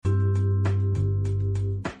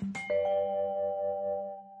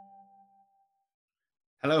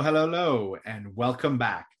Hello, hello, hello, and welcome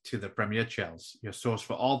back to the Premier Chelsea, your source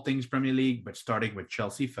for all things Premier League, but starting with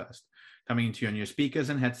Chelsea first. Coming to you on your speakers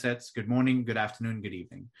and headsets. Good morning, good afternoon, good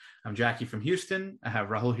evening. I'm Jackie from Houston. I have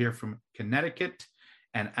Rahul here from Connecticut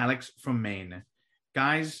and Alex from Maine.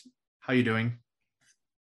 Guys, how you doing?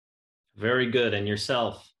 Very good. And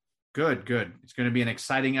yourself? Good, good. It's going to be an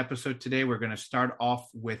exciting episode today. We're going to start off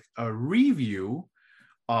with a review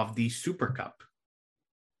of the Super Cup.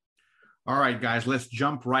 All right, guys, let's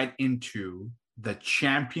jump right into the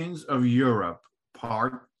Champions of Europe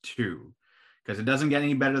Part 2, because it doesn't get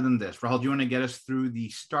any better than this. Rahul, do you want to get us through the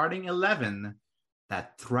starting 11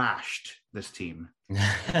 that thrashed this team?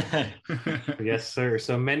 Yes, sir.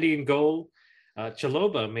 So Mendy in goal.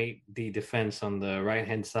 Chalobah made the defense on the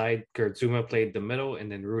right-hand side. Kurt Zouma played the middle,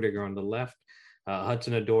 and then Rudiger on the left.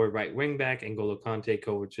 Hudson-Odoi right wing back, N'Golo Kante,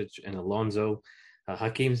 Kovacic, and Alonso.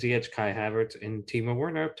 Hakim Ziyech, Kai Havertz, and Timo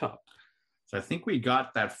Werner up top. So I think we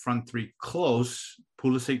got that front three close.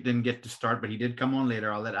 Pulisic didn't get to start, but he did come on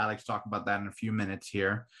later. I'll let Alex talk about that in a few minutes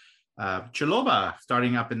here. Chalobah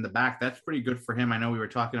starting up in the back. That's pretty good for him. I know we were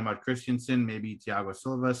talking about Christensen, maybe Thiago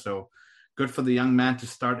Silva. So good for the young man to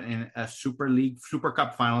start in a Super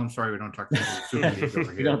Cup final. I'm sorry, we don't talk about Super League over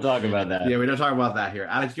here. We don't talk about that. Yeah, we don't talk about that here.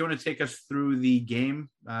 Alex, do you want to take us through the game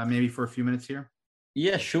maybe for a few minutes here?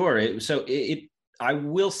 Yeah, sure. I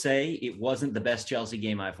will say it wasn't the best Chelsea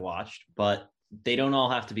game I've watched, but they don't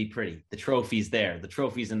all have to be pretty. The trophy's there. The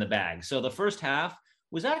trophy's in the bag. So the first half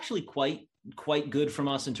was actually quite good from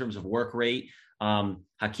us in terms of work rate. Hakim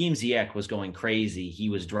Ziyech was going crazy.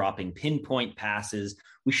 He was dropping pinpoint passes.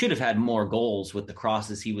 We should have had more goals with the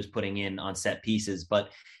crosses he was putting in on set pieces,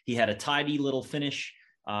 but he had a tidy little finish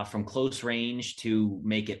from close range to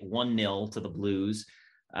make it 1-0 to the Blues.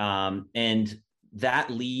 And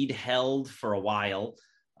that lead held for a while.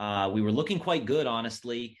 We were looking quite good,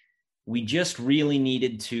 honestly. We just really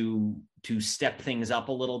needed to step things up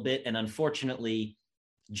a little bit. And unfortunately,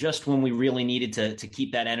 just when we really needed to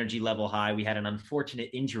keep that energy level high, we had an unfortunate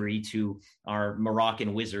injury to our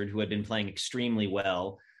Moroccan wizard who had been playing extremely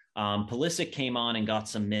well. Pulisic came on and got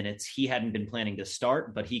some minutes. He hadn't been planning to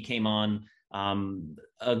start, but he came on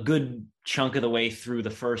a good chunk of the way through the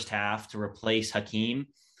first half to replace Hakim.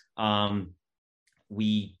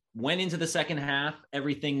 We went into the second half.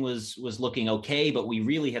 Everything was looking okay, but we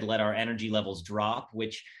really had let our energy levels drop,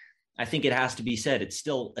 which I think it has to be said. It's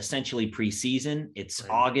still essentially preseason. It's right.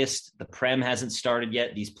 August. The Prem hasn't started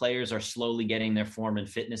yet. These players are slowly getting their form and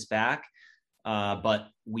fitness back. But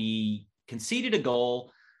we conceded a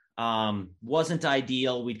goal. Wasn't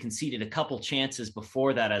ideal. We'd conceded a couple chances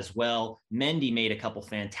before that as well. Mendy made a couple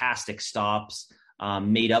fantastic stops.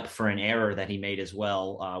 Made up for an error that he made as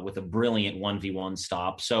well with a brilliant 1v1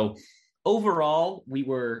 stop. So overall, we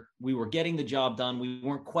were getting the job done. We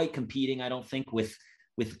weren't quite competing, I don't think, with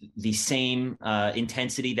the same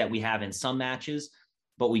intensity that we have in some matches,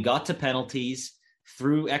 but we got to penalties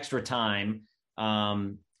through extra time.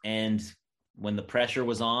 And when the pressure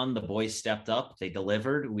was on, the boys stepped up. They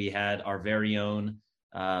delivered. We had our very own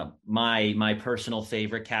my personal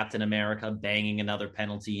favorite, Captain America, banging another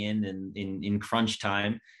penalty in crunch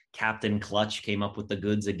time. Captain Clutch came up with the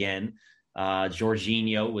goods again.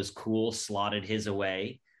 Jorginho was cool, slotted his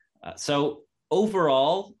away. So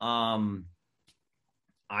overall,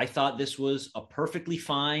 I thought this was a perfectly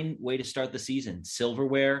fine way to start the season.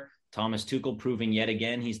 Silverware, Thomas Tuchel proving yet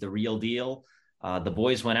again he's the real deal. The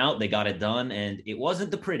boys went out, they got it done, and it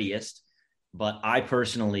wasn't the prettiest, but I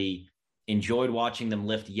personally enjoyed watching them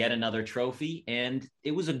lift yet another trophy, and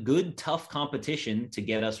it was a good, tough competition to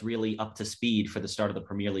get us really up to speed for the start of the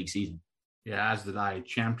Premier League season. Yeah, as did I.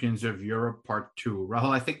 Champions of Europe Part 2.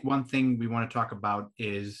 Rahul, I think one thing we want to talk about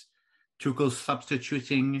is Tuchel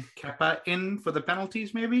substituting Kepa in for the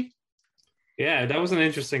penalties, maybe? Yeah, that was an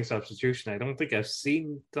interesting substitution. I don't think I've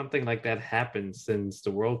seen something like that happen since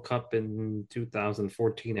the World Cup in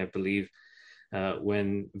 2014, I believe.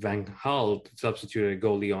 When Van Gaal substituted a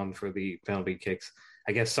goalie on for the penalty kicks.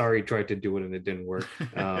 I guess Sarri tried to do it and it didn't work.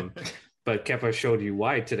 But Kepa showed you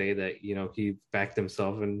why today that, he backed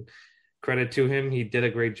himself, and credit to him. He did a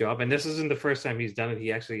great job. And this isn't the first time he's done it.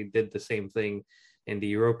 He actually did the same thing in the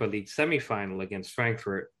Europa League semifinal against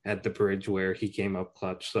Frankfurt at the Bridge, where he came up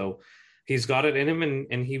clutch. So he's got it in him,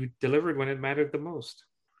 and he delivered when it mattered the most.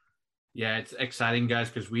 Yeah, it's exciting, guys,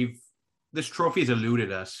 because this trophy has eluded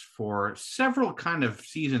us for several kind of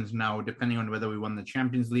seasons now, depending on whether we won the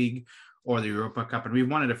Champions League or the Europa Cup. And we've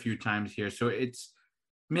won it a few times here. So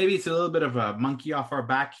maybe it's a little bit of a monkey off our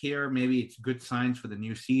back here. Maybe it's good signs for the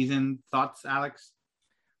new season. Thoughts, Alex?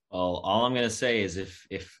 Well, all I'm going to say is if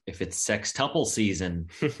it's sextuple season,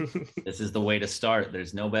 this is the way to start.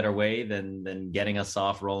 There's no better way than getting us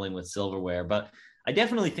off rolling with silverware. But I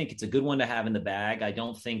definitely think it's a good one to have in the bag. I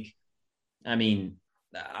don't think, I mean,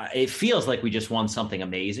 it feels like we just won something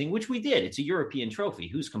amazing, which we did. It's a European trophy.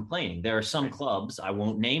 Who's complaining? There are some clubs, I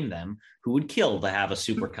won't name them, who would kill to have a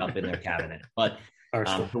Super Cup in their cabinet. But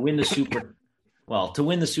to win the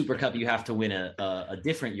Super Cup, you have to win a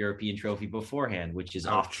different European trophy beforehand, which is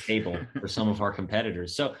off the table for some of our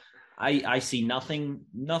competitors. So I see nothing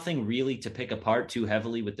really to pick apart too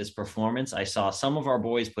heavily with this performance. I saw some of our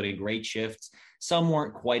boys put in great shifts. Some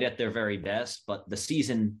weren't quite at their very best, but the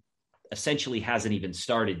season essentially hasn't even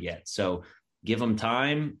started yet. So give them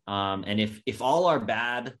time. And if all are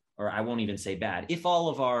bad, or I won't even say bad, if all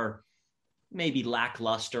of our maybe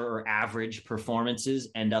lackluster or average performances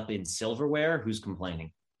end up in silverware, who's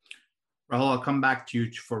complaining? Rahul, I'll come back to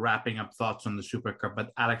you for wrapping up thoughts on the Super Cup.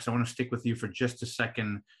 But Alex, I want to stick with you for just a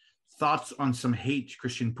second. Thoughts on some hate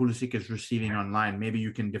Christian Pulisic is receiving online. Maybe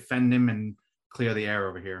you can defend him and clear the air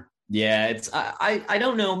over here. Yeah, it's I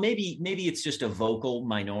don't know. Maybe it's just a vocal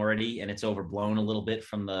minority and it's overblown a little bit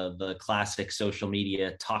from the classic social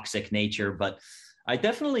media toxic nature. But I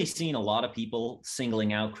definitely seen a lot of people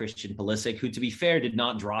singling out Christian Pulisic, who, to be fair, did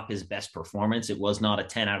not drop his best performance. It was not a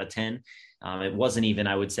 10 out of 10. It wasn't even,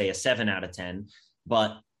 I would say, a 7 out of 10.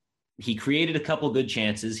 But he created a couple good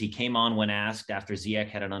chances. He came on when asked after Ziyech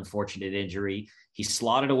had an unfortunate injury. He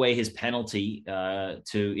slotted away his penalty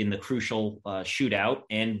in the crucial shootout,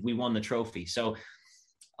 and we won the trophy. So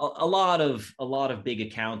a lot of big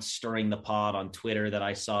accounts stirring the pot on Twitter that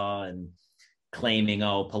I saw and claiming,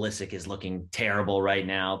 oh, Pulisic is looking terrible right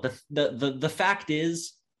now. The fact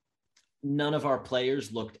is, none of our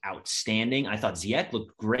players looked outstanding. I thought Ziyech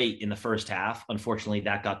looked great in the first half. Unfortunately,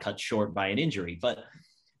 that got cut short by an injury. But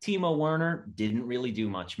Timo Werner didn't really do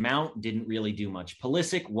much. Mount didn't really do much.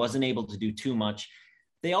 Pulisic wasn't able to do too much.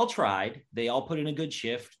 They all tried. They all put in a good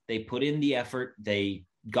shift. They put in the effort. They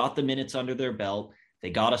got the minutes under their belt.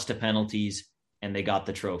 They got us to penalties, and they got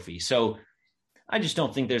the trophy. So I just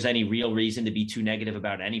don't think there's any real reason to be too negative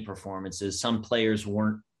about any performances. Some players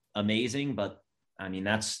weren't amazing, but I mean,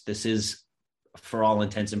 this is, for all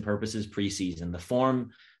intents and purposes, preseason. The form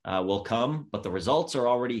will come, but the results are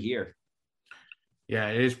already here. Yeah,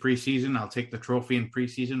 it is preseason. I'll take the trophy in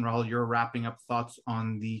preseason. Rahul, you're wrapping up thoughts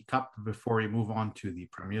on the Cup before we move on to the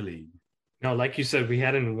Premier League. No, like you said, we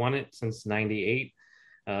hadn't won it since '98.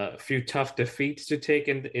 A few tough defeats to take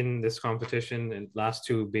in this competition, and last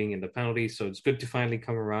two being in the penalties. So it's good to finally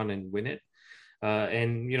come around and win it.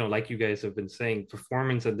 And, like you guys have been saying,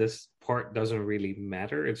 performance at this part doesn't really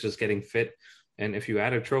matter. It's just getting fit. And if you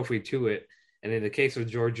add a trophy to it, and in the case of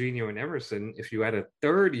Jorginho and Emerson, if you add a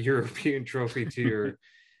third European trophy to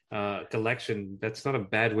your collection, that's not a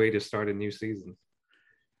bad way to start a new season.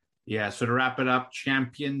 Yeah, so to wrap it up,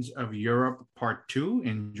 Champions of Europe Part 2,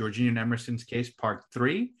 in Jorginho and Emerson's case, Part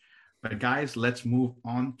 3. But guys, let's move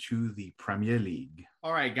on to the Premier League.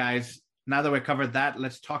 All right, guys, now that we covered that,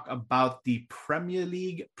 let's talk about the Premier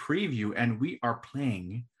League preview. And we are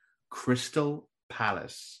playing Crystal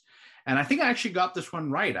Palace. And I think I actually got this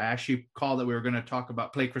one right. I actually called that we were going to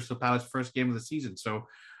play Crystal Palace first game of the season. So,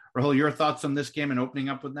 Rahul, your thoughts on this game and opening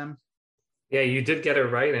up with them? Yeah, you did get it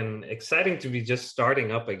right, and exciting to be just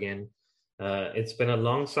starting up again. It's been a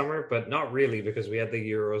long summer, but not really, because we had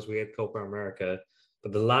the Euros, we had Copa America,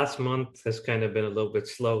 but the last month has kind of been a little bit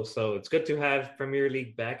slow. So it's good to have Premier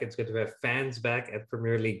League back. It's good to have fans back at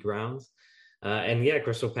Premier League grounds. And yeah,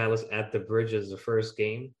 Crystal Palace at the Bridge is the first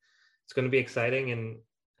game. It's going to be exciting, and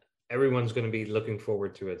everyone's going to be looking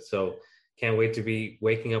forward to it. So can't wait to be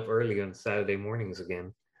waking up early on Saturday mornings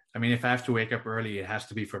again. I mean, if I have to wake up early, it has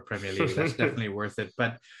to be for Premier League. That's definitely worth it.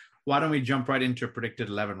 But why don't we jump right into predicted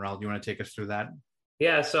 11, Raul? Do you want to take us through that?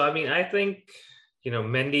 Yeah, so I mean, I think,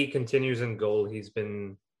 Mendy continues in goal. He's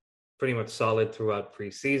been pretty much solid throughout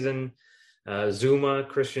preseason. Zuma,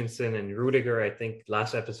 Christensen, and Rudiger. I think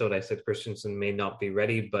last episode I said Christensen may not be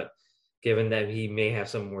ready, but given that he may have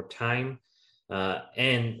some more time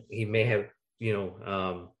and he may have,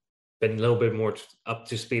 been a little bit more up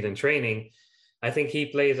to speed in training, I think he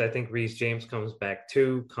plays. I think Reece James comes back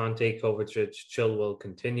too. Conte, Kovacic, Chilwell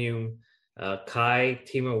continue. Kai,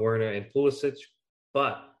 Timo Werner, and Pulisic.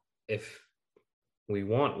 But if we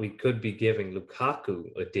want, we could be giving Lukaku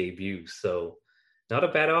a debut. So not a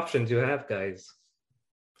bad option to have, guys.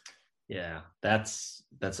 Yeah, that's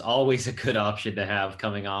always a good option to have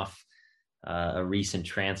coming off a recent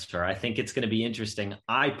transfer. I think it's going to be interesting.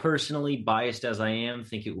 I personally, biased as I am,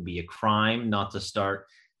 think it will be a crime not to start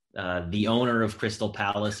the owner of Crystal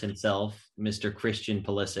Palace himself, Mr. Christian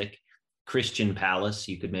Pulisic. Christian Palace,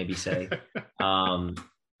 you could maybe say.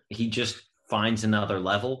 He just finds another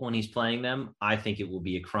level when he's playing them. I think it will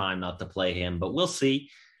be a crime not to play him, but we'll see.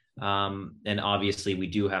 And obviously, we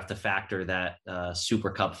do have to factor that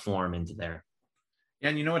Super Cup form into there.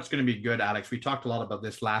 And you know what's going to be good, Alex? We talked a lot about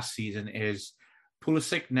this last season. Is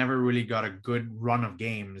Pulisic never really got a good run of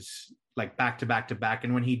games like back to back to back,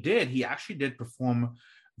 and when he did, he actually did perform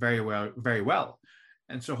very well, very well.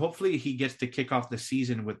 And so hopefully he gets to kick off the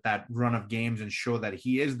season with that run of games and show that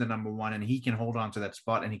he is the number one and he can hold on to that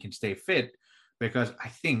spot and he can stay fit. Because I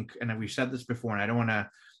think, and we've said this before, and I don't want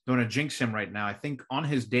to jinx him right now. I think on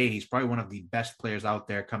his day, he's probably one of the best players out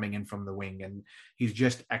there coming in from the wing, and he's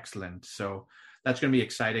just excellent. So that's going to be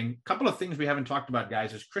exciting. A couple of things we haven't talked about,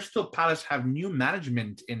 guys, is Crystal Palace have new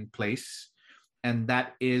management in place, and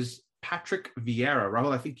that is Patrick Vieira.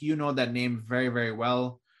 Rahul, I think you know that name very, very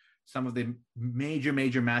well. Some of the major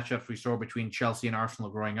matchups we saw between Chelsea and Arsenal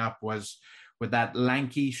growing up was with that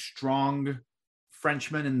lanky, strong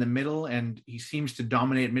Frenchman in the middle, and he seems to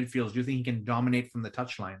dominate midfields. Do you think he can dominate from the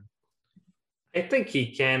touchline? I think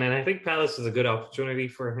he can, and I think Palace is a good opportunity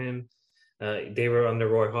for him. They were under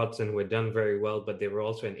Roy Hodgson, who had done very well, but they were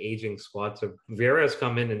also an aging squad. So Vieira has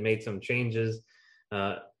come in and made some changes,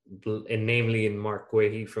 and namely in Mark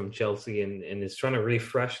Guehi from Chelsea, and is trying to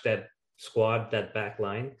refresh that squad, that back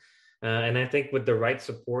line. And I think with the right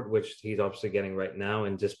support, which he's obviously getting right now,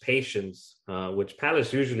 and just patience, which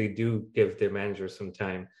Palace usually do give their managers some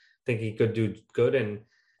time, I think he could do good. And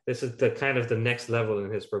this is the kind of the next level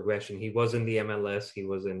in his progression. He was in the MLS. He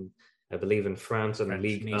was in, I believe, in France and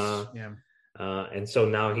League. Nice. Yeah. And so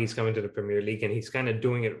now he's coming to the Premier League, and he's kind of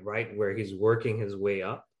doing it right, where he's working his way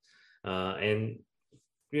up. And,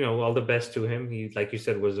 you know, all the best to him. He, like you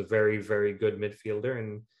said, was a very, very good midfielder.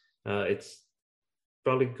 And it's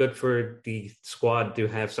probably good for the squad to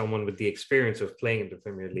have someone with the experience of playing in the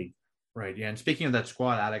Premier League. Right. Yeah. And speaking of that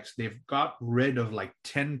squad, Alex, they've got rid of like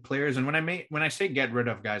 10 players. And when I say get rid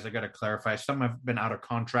of, guys, I got to clarify. Some have been out of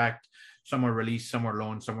contract, some were released, some were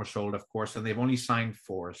loaned, some were sold, of course, and they've only signed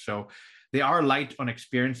 4. So they are light on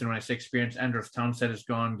experience. And when I say experience, Andros Townsend is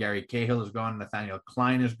gone, Gary Cahill is gone, Nathaniel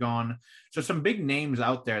Klein is gone. So some big names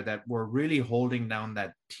out there that were really holding down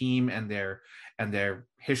that team, and their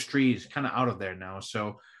history is kind of out of there now.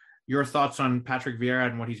 So your thoughts on Patrick Vieira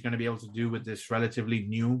and what he's going to be able to do with this relatively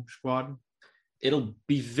new squad? It'll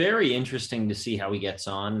be very interesting to see how he gets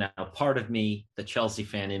on. Now, part of me, the Chelsea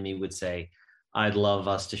fan in me, would say, I'd love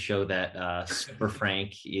us to show that Super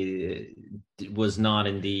Frank was not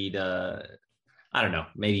indeed, I don't know,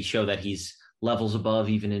 maybe show that he's levels above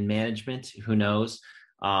even in management. Who knows?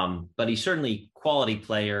 But he's certainly a quality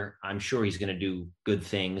player. I'm sure he's going to do good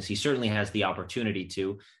things. He certainly has the opportunity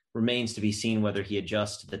to. Remains to be seen whether he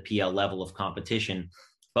adjusts to the PL level of competition.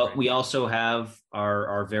 But we also have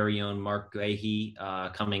our very own Mark Guehi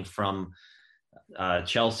coming from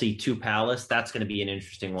Chelsea to Palace. That's going to be an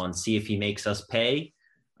interesting one. See if he makes us pay.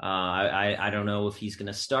 I don't know if he's going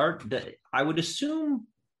to start. I would assume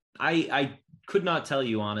I could not tell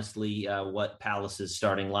you honestly what Palace's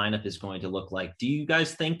starting lineup is going to look like. Do you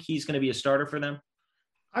guys think he's going to be a starter for them?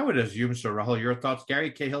 I would assume so, Rahul. Your thoughts? Gary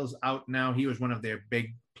Cahill's out now. He was one of their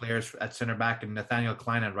big players at center back, and Nathaniel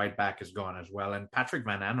Klein at right back is gone as well, and Patrick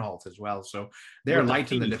Van Aanholt as well. So they're light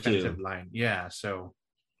in the defensive line. Yeah. So.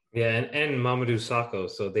 Yeah, and Mamadou Sakho.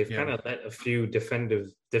 So they've kind of let a few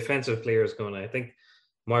defensive players go. And I think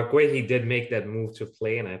Mark Guehi did make that move to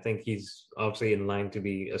play, and I think he's obviously in line to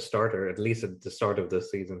be a starter, at least at the start of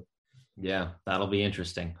this season. Yeah, that'll be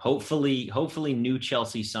interesting. Hopefully new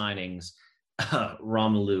Chelsea signings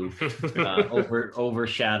Romelu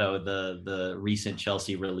overshadow the recent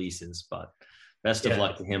Chelsea releases, but best of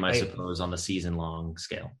luck to him, I suppose, on the season-long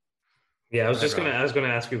scale. Yeah, I was going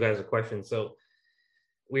to ask you guys a question. So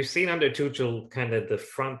we've seen under Tuchel kind of the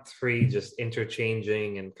front three just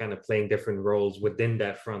interchanging and kind of playing different roles within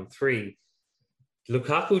that front three.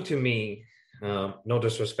 Lukaku, to me, no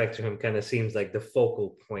disrespect to him, kind of seems like the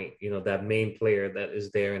focal point, that main player that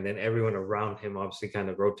is there, and then everyone around him obviously kind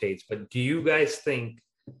of rotates. But do you guys think,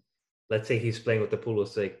 let's say he's playing with the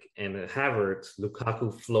Pulisic and Havertz,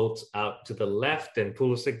 Lukaku floats out to the left and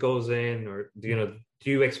Pulisic goes in, or do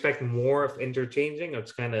you expect more of interchanging, or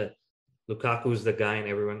it's kind of Lukaku's the guy and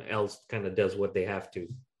everyone else kind of does what they have to?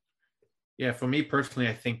 Yeah, for me personally,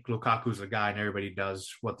 I think Lukaku's the guy and everybody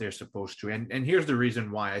does what they're supposed to. And here's the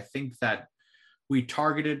reason why. I think that we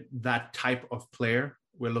targeted that type of player.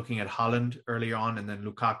 We're looking at Haaland early on, and then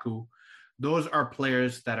Lukaku. Those are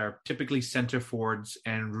players that are typically center forwards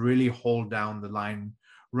and really hold down the line,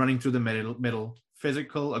 running through the middle,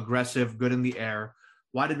 physical, aggressive, good in the air.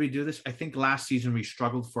 Why did we do this? I think last season we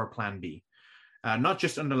struggled for a plan B. not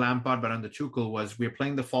just under Lampard, but under Tuchel, was we were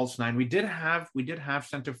playing the false nine. We did have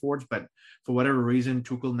center forwards, but for whatever reason,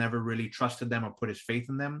 Tuchel never really trusted them or put his faith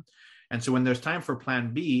in them. And so when there's time for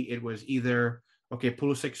plan B, it was either, okay,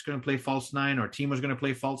 Pulisic's going to play false nine, or Timo's going to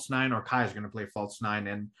play false nine, or Kai's going to play false nine,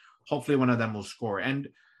 and hopefully one of them will score. And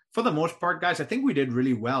for the most part, guys, I think we did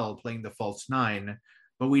really well playing the false nine,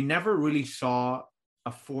 but we never really saw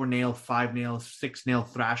a 4-0, 5-0, 6-0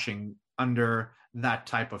 thrashing under that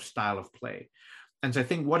type of style of play. And so I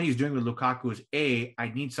think what he's doing with Lukaku is, A, I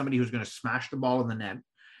need somebody who's going to smash the ball in the net,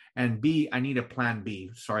 and B, I need a plan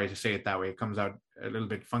B. Sorry to say it that way. It comes out a little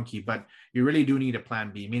bit funky, but you really do need a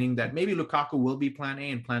plan B, meaning that maybe Lukaku will be plan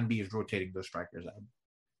A and plan B is rotating those strikers out.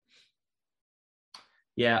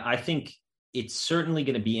 Yeah, I think it's certainly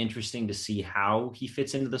going to be interesting to see how he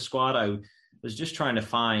fits into the squad. I was just trying to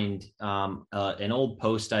find an old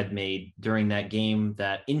post I'd made during that game,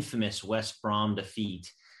 that infamous West Brom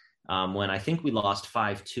defeat, when I think we lost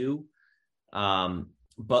 5-2.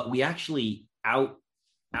 But we actually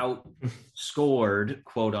outscored,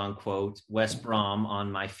 quote unquote, West Brom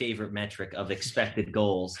on my favorite metric of expected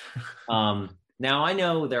goals. Now I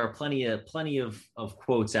know there are plenty of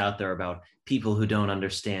quotes out there about people who don't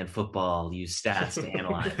understand football use stats to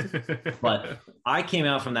analyze, but I came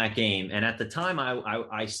out from that game, and at the time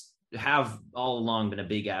I have all along been a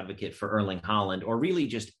big advocate for Erling Haaland, or really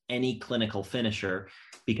just any clinical finisher,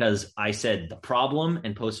 because I said the problem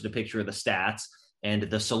and posted a picture of the stats, and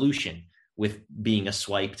the solution with being a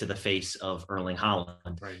swipe to the face of Erling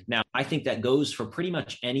Haaland. Right. Now, I think that goes for pretty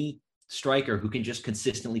much any striker who can just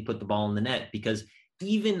consistently put the ball in the net, because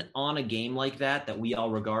even on a game like that we all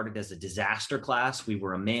regarded as a disaster class, we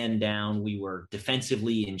were a man down, we were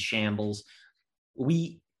defensively in shambles.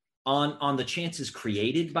 We, on the chances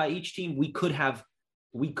created by each team, we could have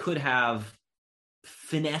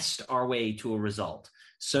finessed our way to a result.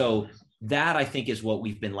 So that, I think, is what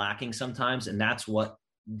we've been lacking sometimes. And that's what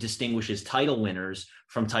distinguishes title winners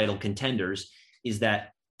from title contenders, is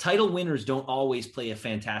that title winners don't always play a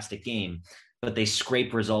fantastic game, but they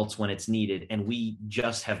scrape results when it's needed. And we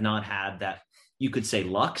just have not had that, you could say,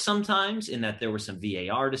 luck sometimes, in that there were some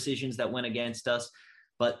VAR decisions that went against us,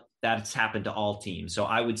 but that's happened to all teams. So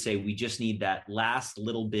I would say we just need that last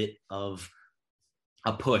little bit of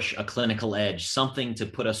a push, a clinical edge, something to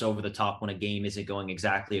put us over the top when a game isn't going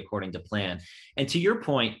exactly according to plan. And to your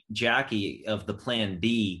point, Jackie, of the plan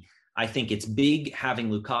B, I think it's big having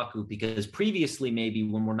Lukaku, because previously, maybe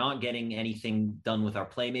when we're not getting anything done with our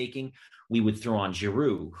playmaking, we would throw on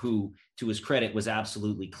Giroud, who, to his credit, was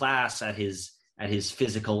absolutely class at his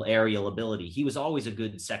physical aerial ability. He was always a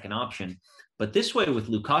good second option. But this way, with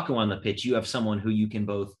Lukaku on the pitch, you have someone who you can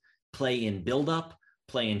both play in build-up,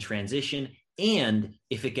 play in transition, and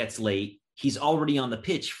if it gets late, he's already on the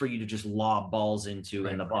pitch for you to just lob balls into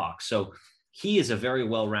in the box. So he is a very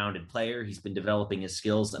well-rounded player. He's been developing his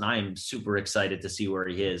skills, and I am super excited to see where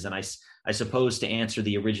he is. And I suppose, to answer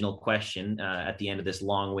the original question at the end of this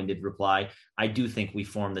long-winded reply, I do think we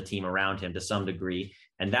formed the team around him to some degree,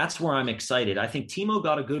 and that's where I'm excited. I think Timo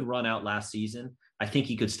got a good run out last season. I think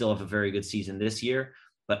he could still have a very good season this year,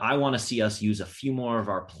 but I want to see us use a few more of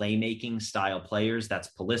our playmaking style players. That's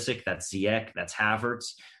Pulisic, that's Ziyech, that's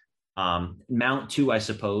Havertz. Mount too, I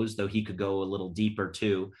suppose, though he could go a little deeper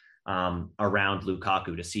too, around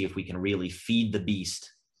Lukaku, to see if we can really feed the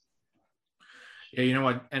beast. Yeah, you know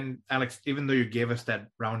what? And Alex, even though you gave us that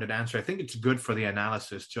rounded answer, I think it's good for the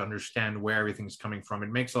analysis to understand where everything's coming from.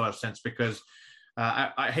 It makes a lot of sense, because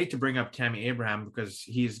I hate to bring up Tammy Abraham, because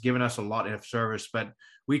he's given us a lot of service, but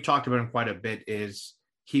we talked about him quite a bit. Is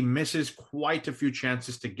he misses quite a few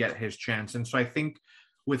chances to get his chance. And so I think,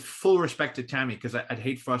 with full respect to Tammy, because I'd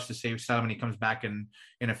hate for us to say sell when he comes back in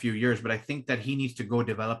a few years, but I think that he needs to go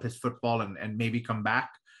develop his football and maybe come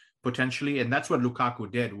back potentially. And that's what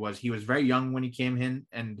Lukaku did. Was he was very young when he came in,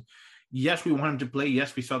 and yes, we want him to play.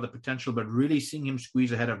 Yes, we saw the potential, but really seeing him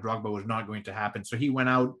squeeze ahead of Drogba was not going to happen. So he went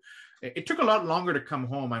out. It took a lot longer to come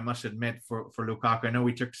home, I must admit, for Lukaku. I know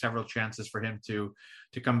we took several chances for him to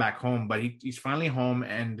come back home, but he's finally home.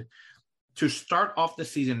 And to start off the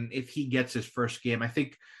season, if he gets his first game, I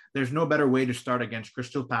think there's no better way to start against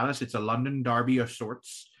Crystal Palace. It's a London derby of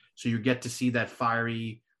sorts. So you get to see that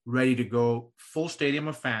fiery, ready to go, full stadium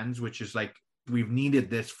of fans, which is like, we've needed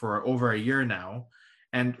this for over a year now.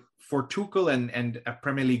 And for Tuchel and a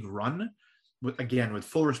Premier League run, with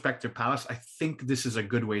full respect to Palace, I think this is a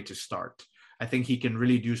good way to start. I think he can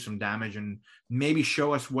really do some damage and maybe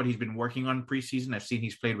show us what he's been working on preseason. I've seen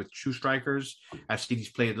he's played with two strikers. I've seen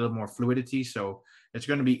he's played a little more fluidity. So it's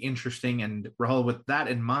going to be interesting. And Rahul, with that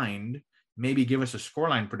in mind, maybe give us a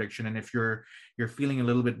scoreline prediction. And if you're feeling a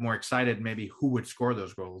little bit more excited, maybe who would score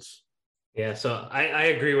those goals? Yeah, so I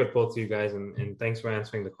agree with both of you guys, and thanks for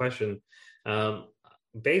answering the question. Um,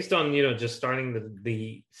 Based on just starting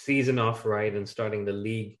the season off right and starting the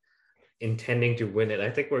league intending to win it, I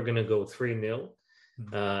think we're gonna go 3-0.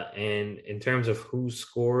 And in terms of who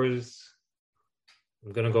scores,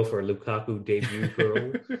 I'm gonna go for a Lukaku debut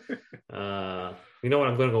goal. You know what?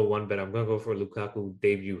 I'm gonna go one bet. I'm gonna go for a Lukaku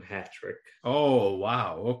debut hat trick. Oh,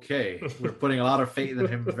 wow. Okay. We're putting a lot of faith in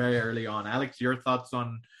him very early on. Alex, your thoughts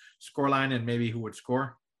on scoreline and maybe who would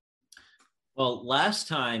score? Well, last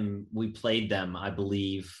time we played them, I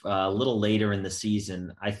believe, a little later in the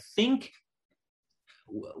season, I think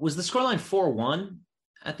was the scoreline 4-1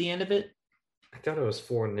 at the end of it. I thought it was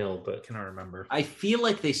 4-0, but Cannot remember. I feel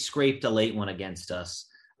like they scraped a late one against us.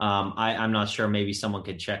 I'm not sure. Maybe someone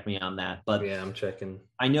could check me on that. But yeah, I'm checking.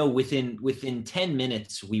 I know within 10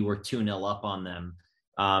 minutes, we were 2-0 up on them.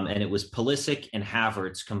 And it was Pulisic and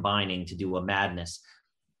Havertz combining to do a madness.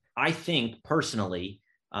 I think personally,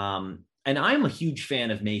 and I'm a huge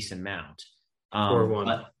fan of Mason Mount.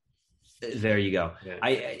 4-1. There you go. Yeah.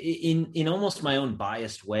 In almost my own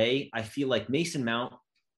biased way, I feel like Mason Mount,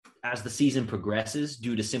 as the season progresses,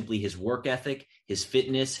 due to simply his work ethic, his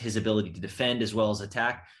fitness, his ability to defend as well as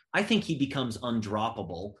attack, I think he becomes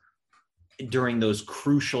undroppable during those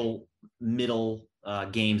crucial middle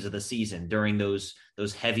games of the season, during those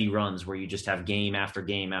heavy runs where you just have game after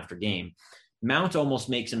game after game. Mount almost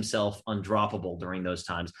makes himself undroppable during those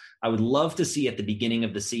times. I would love to see at the beginning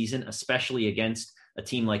of the season, especially against a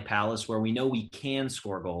team like Palace, where we know we can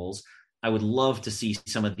score goals. I would love to see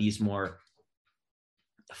some of these more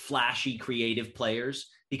flashy, creative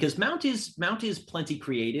players, because Mount is plenty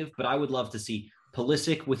creative, but I would love to see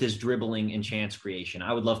Pulisic with his dribbling and chance creation.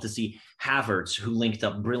 I would love to see Havertz, who linked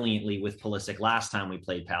up brilliantly with Pulisic last time we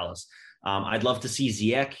played Palace. I'd love to see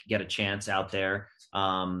Ziyech get a chance out there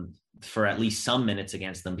for at least some minutes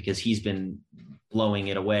against them, because he's been blowing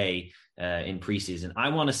it away in preseason. I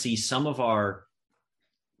want to see some of our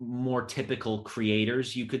more typical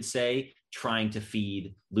creators, you could say, trying to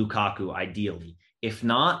feed Lukaku ideally. If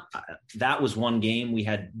not, that was one game we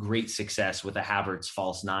had great success with a Havertz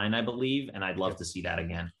false nine, I believe, and I'd love to see that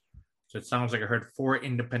again. So it sounds like I heard 4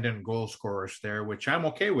 independent goal scorers there, which I'm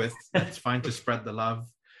okay with. That's fine to spread the love.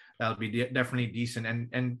 That'll be definitely decent.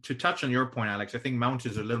 And to touch on your point, Alex, I think Mount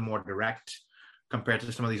is a little more direct compared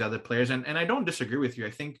to some of these other players. And I don't disagree with you.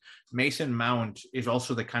 I think Mason Mount is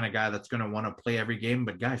also the kind of guy that's going to want to play every game.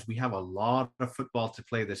 But guys, we have a lot of football to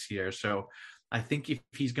play this year. So I think if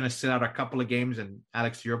he's going to sit out a couple of games, and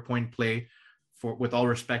Alex, to your point, play for, with all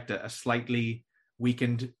respect, a slightly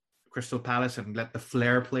weakened Crystal Palace and let the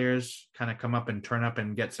flair players kind of come up and turn up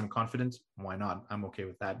and get some confidence, why not? I'm okay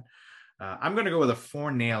with that. I'm going to go with a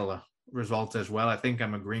 4-0 result as well. I think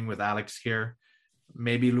I'm agreeing with Alex here.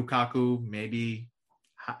 Maybe Lukaku, maybe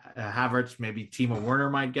Havertz, maybe Timo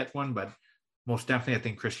Werner might get one, but most definitely I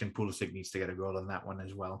think Christian Pulisic needs to get a goal on that one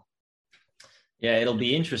as well. Yeah, it'll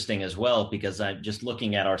be interesting as well, because I'm just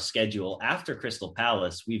looking at our schedule. After Crystal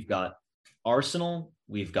Palace, we've got Arsenal,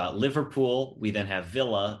 we've got Liverpool, we then have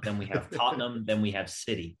Villa, then we have Tottenham, then we have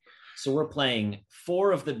City. So we're playing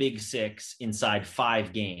 4 of the big 6 inside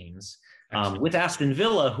 5 games with Aston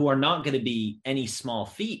Villa, who are not going to be any small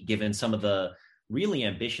feat given some of the really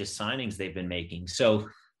ambitious signings they've been making. So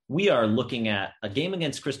we are looking at a game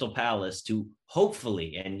against Crystal Palace to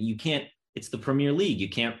hopefully, and you can't, it's the Premier League, you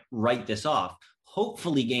can't write this off,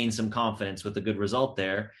 hopefully gain some confidence with a good result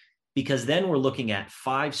there, because then we're looking at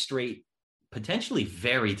 5 straight, potentially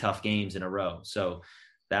very tough games in a row. So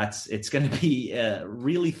it's going to be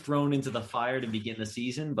really thrown into the fire to begin the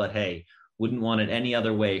season, but hey, wouldn't want it any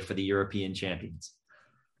other way for the European champions.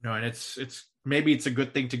 No, and it's maybe it's a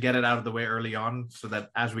good thing to get it out of the way early on, so that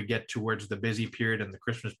as we get towards the busy period and the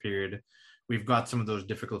Christmas period, we've got some of those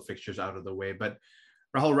difficult fixtures out of the way. But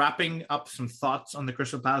Rahul, wrapping up some thoughts on the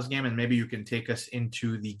Crystal Palace game, and maybe you can take us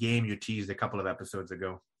into the game you teased a couple of episodes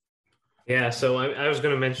ago. Yeah, so I was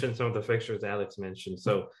going to mention some of the fixtures Alex mentioned.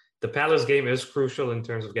 So the Palace game is crucial in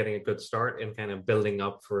terms of getting a good start and kind of building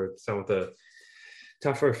up for some of the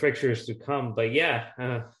tougher fixtures to come. But yeah,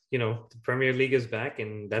 the Premier League is back,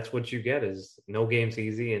 and that's what you get, is no game's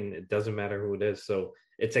easy, and it doesn't matter who it is. So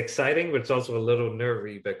it's exciting, but it's also a little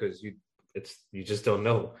nervy because you just don't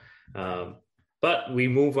know. But we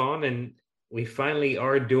move on, and we finally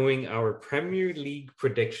are doing our Premier League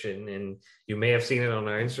prediction. And you may have seen it on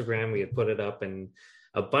our Instagram. We had put it up, and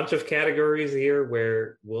a bunch of categories here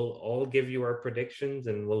where we'll all give you our predictions,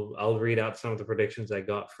 and I'll read out some of the predictions I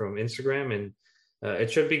got from Instagram, and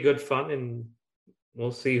it should be good fun. And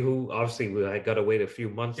we'll see who, obviously I got to wait a few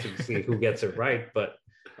months to see who gets it right, but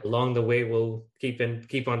along the way, we'll keep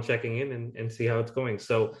on checking in and see how it's going.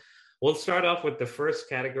 So we'll start off with the first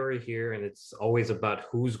category here, and it's always about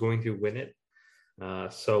who's going to win it.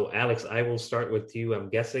 So, Alex, I will start with you. I'm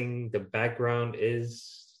guessing the background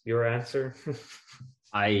is your answer.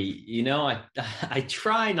 I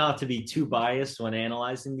try not to be too biased when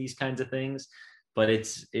analyzing these kinds of things, but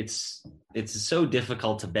it's so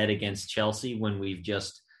difficult to bet against Chelsea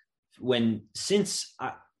since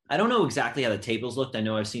I don't know exactly how the tables looked. I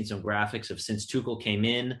know I've seen some graphics of since Tuchel came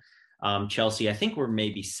in. Chelsea, I think, were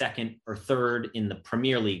maybe second or third in the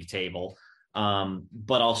Premier League table,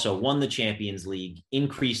 but also won the Champions League,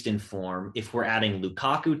 increased in form. If we're adding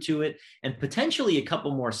Lukaku to it and potentially a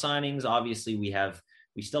couple more signings, obviously we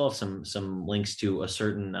still have some links to a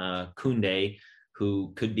certain Koundé,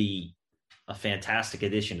 who could be a fantastic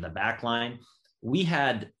addition to the back line. We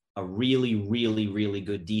had a really, really, really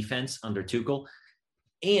good defense under Tuchel,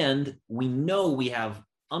 and we know we have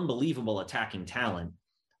unbelievable attacking talent.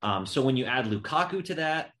 So when you add Lukaku to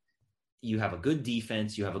that, you have a good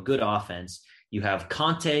defense, you have a good offense, you have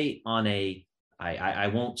Conte on I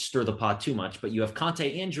won't stir the pot too much, but you have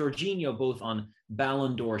Conte and Jorginho both on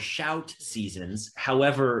Ballon d'Or shout seasons,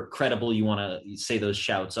 however credible you want to say those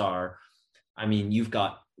shouts are. I mean, you've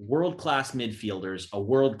got world-class midfielders, a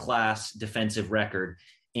world-class defensive record,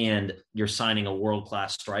 and you're signing a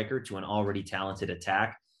world-class striker to an already talented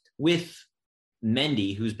attack with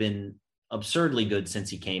Mendy, who's been absurdly good since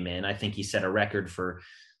he came in. I think he set a record for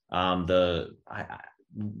one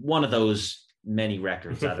of those many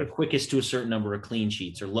records, either quickest to a certain number of clean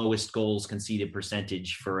sheets or lowest goals conceded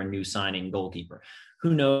percentage for a new signing goalkeeper.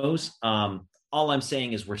 Who knows? All I'm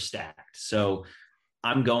saying is we're stacked. So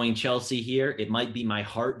I'm going Chelsea here. It might be my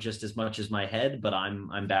heart just as much as my head, but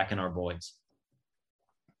I'm backing our boys.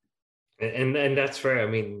 And that's fair. I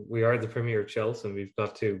mean, we are the Premier Chelsea, and we've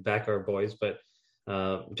got to back our boys. But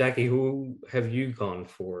Jackie, who have you gone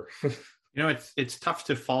for? It's tough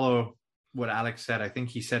to follow what Alex said. I think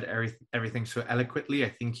he said everything so eloquently. I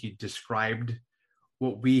think he described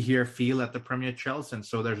what we here feel at the Premier Chelsea. And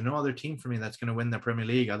so there's no other team for me that's going to win the Premier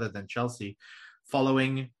League other than Chelsea,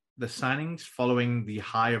 following the signings, following the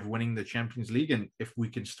high of winning the Champions League. And if we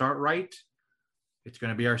can start right, it's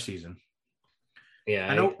going to be our season.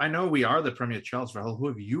 Yeah, I know we are the Premier Chelsea. Rahul, who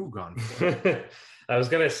have you gone for? I was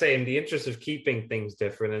going to say, in the interest of keeping things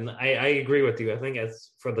different, and I agree with you. I think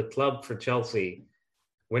as for the club, for Chelsea,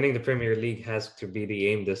 winning the Premier League has to be the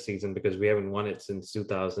aim this season because we haven't won it since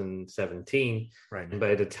 2017. Right. And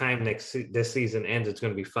by the time this season ends, it's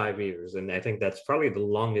going to be 5 years. And I think that's probably the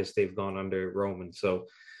longest they've gone under Roman. So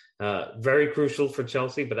very crucial for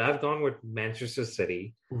Chelsea. But I've gone with Manchester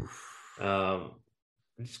City.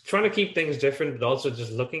 Just trying to keep things different, but also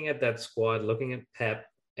just looking at that squad, looking at Pep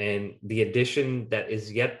and the addition that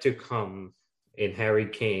is yet to come in Harry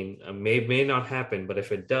Kane. May not happen, but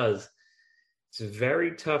if it does, it's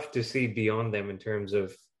very tough to see beyond them in terms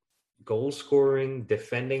of goal scoring,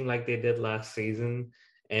 defending like they did last season,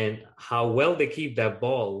 and how well they keep that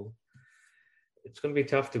ball. It's going to be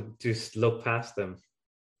tough to just look past them.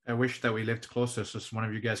 I wish that we lived closer so one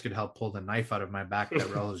of you guys could help pull the knife out of my back that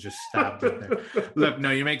Raul has just stabbed in there. Look, no,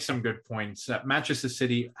 you make some good points. Manchester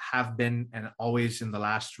City have been, and always in the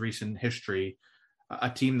last recent history, a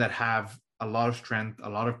team that have a lot of strength, a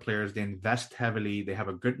lot of players. They invest heavily. They have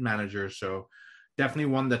a good manager. So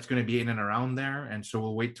definitely one that's going to be in and around there. And so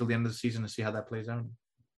we'll wait till the end of the season to see how that plays out.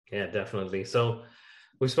 Yeah, definitely. So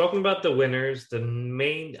we've spoken about the winners.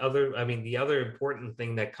 The other important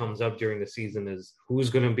thing that comes up during the season is who's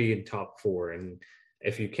going to be in top four. And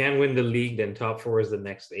if you can win the league, then top four is the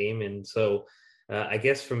next aim. And so I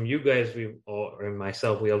guess from you guys, and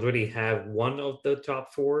myself, we already have one of the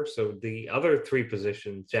top four. So the other three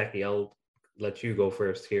positions, Jackie, I'll let you go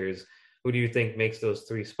first here, is who do you think makes those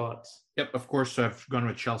three spots? Yep, of course, I've gone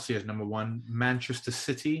with Chelsea as number one, Manchester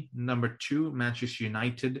City, number two, Manchester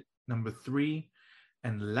United, number three,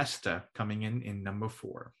 and Leicester coming in number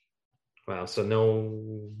four. Wow, so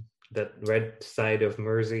no, that red side of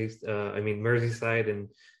Merseyside, and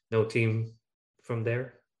no team from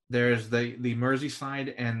there? There's the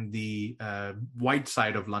Merseyside and the white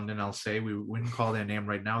side of London, I'll say. We wouldn't call their name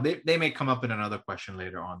right now. They may come up in another question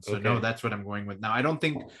later on. So, No, that's what I'm going with. Now, I don't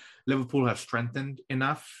think Liverpool have strengthened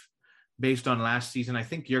enough based on last season. I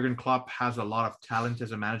think Jurgen Klopp has a lot of talent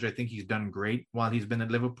as a manager. I think he's done great while he's been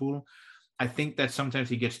at Liverpool. I think that sometimes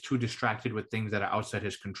he gets too distracted with things that are outside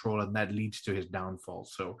his control, and that leads to his downfall.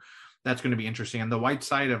 So that's going to be interesting. And the white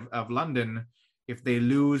side of London, if they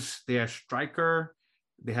lose their striker,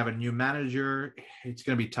 they have a new manager, it's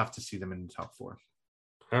going to be tough to see them in the top four.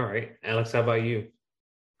 All right. Alex, how about you?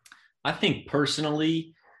 I think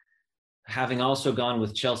personally, having also gone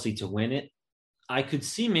with Chelsea to win it, I could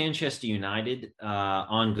see Manchester United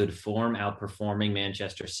on good form, outperforming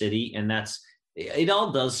Manchester City. And it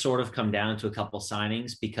all does sort of come down to a couple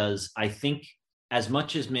signings, because I think as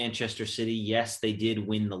much as Manchester City, yes, they did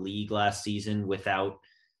win the league last season without,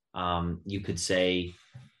 you could say,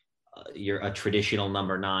 you're a traditional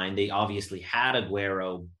number 9. They obviously had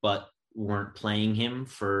Aguero, but weren't playing him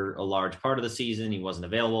for a large part of the season. He wasn't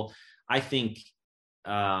available. I think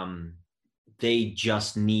they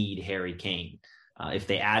just need Harry Kane. If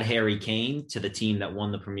they add Harry Kane to the team that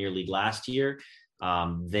won the Premier League last year,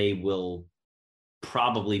 they will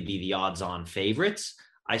probably be the odds-on favorites.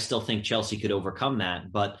 I still think Chelsea could overcome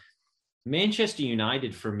that, but Manchester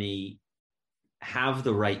United, for me, have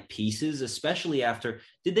the right pieces, especially after.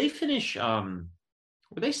 Did they finish? Were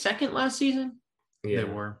they second last season? Yeah. They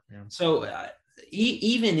were. Yeah. So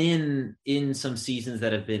even in some seasons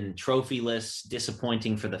that have been trophyless,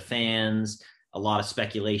 disappointing for the fans, a lot of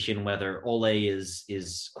speculation whether Ole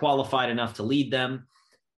is qualified enough to lead them.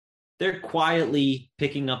 They're quietly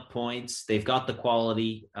picking up points. They've got the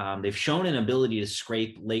quality. They've shown an ability to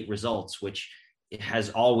scrape late results, which has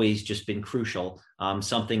always just been crucial.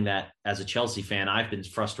 Something that, as a Chelsea fan, I've been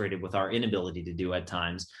frustrated with our inability to do at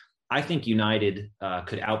times. I think United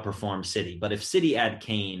could outperform City, but if City add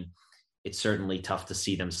Kane, it's certainly tough to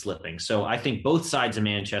see them slipping. So I think both sides of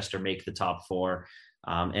Manchester make the top 4.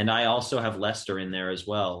 And I also have Leicester in there as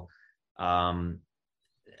well.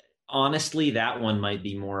 Honestly, that one might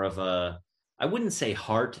be more of I wouldn't say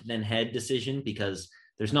heart than head decision, because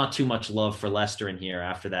there's not too much love for Leicester in here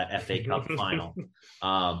after that FA Cup final.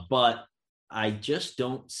 But I just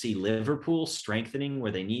don't see Liverpool strengthening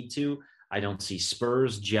where they need to. I don't see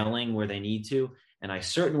Spurs gelling where they need to. And I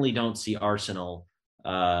certainly don't see Arsenal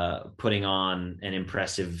putting on an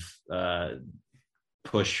impressive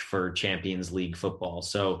push for Champions League football.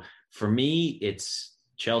 So for me, it's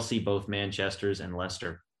Chelsea, both Manchesters, and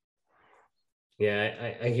Leicester.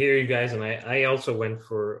 Yeah, I hear you guys. And I also went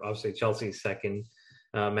for, obviously, Chelsea second,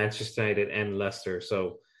 Manchester United, and Leicester.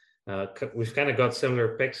 So we've kind of got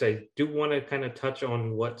similar picks. I do want to kind of touch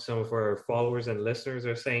on what some of our followers and listeners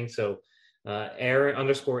are saying. So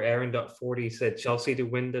Aaron_Aaron.40 said Chelsea to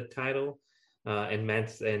win the title.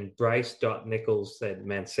 And Bryce.Nichols said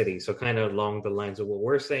Man City. So kind of along the lines of what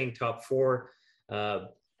we're saying, top 4.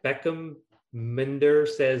 Beckham Minder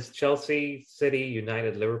says Chelsea, City,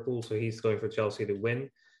 United, Liverpool. So he's going for Chelsea to win.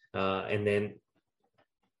 And then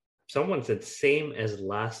someone said same as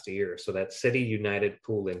last year. So that's City, United,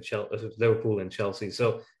 Liverpool, and Chelsea.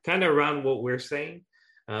 So kind of around what we're saying.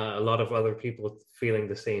 A lot of other people feeling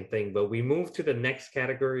the same thing. But we move to the next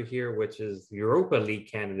category here, which is Europa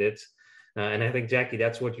League candidates. And I think, Jackie,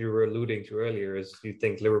 that's what you were alluding to earlier, is you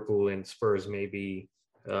think Liverpool and Spurs may be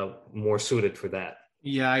more suited for that.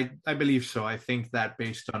 Yeah, I believe so. I think that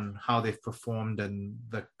based on how they've performed and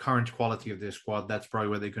the current quality of their squad, that's probably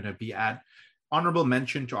where they're going to be at. Honorable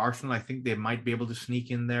mention to Arsenal. I think they might be able to sneak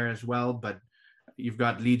in there as well, but you've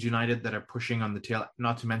got Leeds United that are pushing on the tail,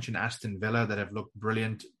 not to mention Aston Villa that have looked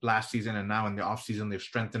brilliant last season, and now in the offseason they've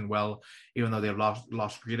strengthened well, even though they've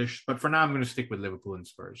lost Grealish. But for now, I'm going to stick with Liverpool and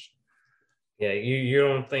Spurs. Yeah, you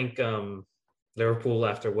don't think Liverpool,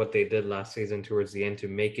 after what they did last season towards the end, to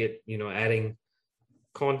make it, adding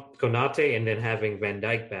Konate and then having Van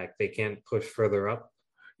Dijk back, they can't push further up?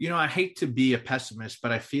 I hate to be a pessimist,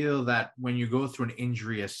 but I feel that when you go through an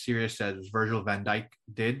injury as serious as Virgil van Dijk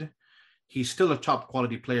did, he's still a top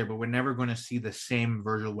quality player, but we're never going to see the same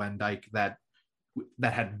Virgil van Dijk that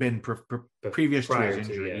had been previous to his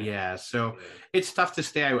injury. Yeah. So it's tough to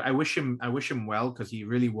stay. I wish him well, because he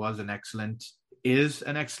really was an excellent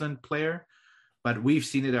player. But we've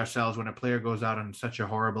seen it ourselves. When a player goes out on such a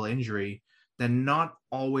horrible injury, they're not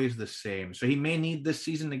always the same. So he may need this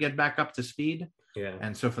season to get back up to speed. Yeah.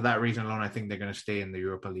 And so for that reason alone, I think they're going to stay in the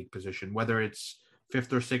Europa League position. Whether it's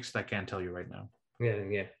 5th or 6th, I can't tell you right now.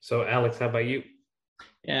 Yeah. So Alex, how about you?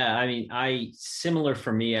 Yeah, I mean, similar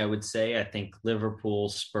for me, I would say. I think Liverpool,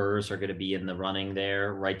 Spurs are going to be in the running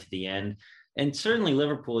there right to the end. And certainly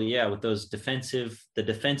Liverpool, with the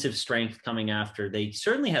defensive strength coming after. They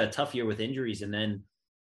certainly had a tough year with injuries, and then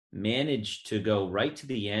managed to go right to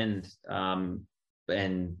the end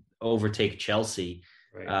and overtake Chelsea,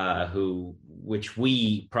 right. Which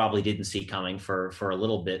we probably didn't see coming for a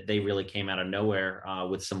little bit. They really came out of nowhere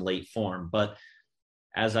with some late form. But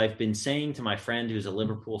as I've been saying to my friend who's a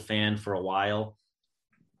Liverpool fan for a while,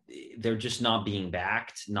 they're just not being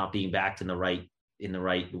backed in the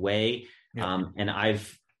right way. Yeah. And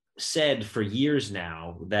I've said for years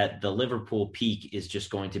now that the Liverpool peak is just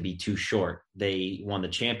going to be too short. They won the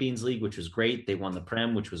Champions League, which was great. They won the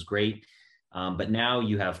Prem, which was great. But now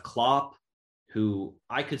you have Klopp, who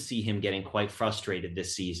I could see him getting quite frustrated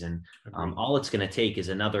this season. Agreed. All it's going to take is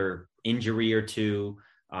another injury or two.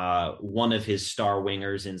 One of his star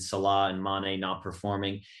wingers in Salah and Mane not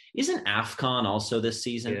performing. Isn't AFCON also this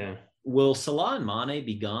season? Yeah. Will Salah and Mane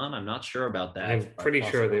be gone? I'm not sure about that. I'm pretty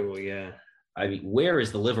sure they will, yeah. I mean, where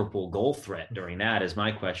is the Liverpool goal threat during that is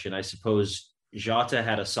my question. I suppose Jota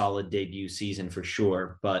had a solid debut season for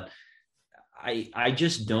sure, but I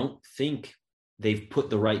just don't think they've put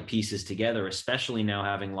the right pieces together, especially now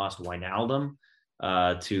having lost Wijnaldum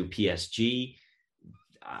to PSG.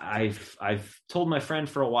 I've told my friend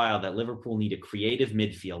for a while that Liverpool need a creative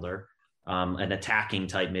midfielder, an attacking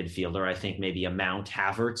type midfielder. I think maybe a Mount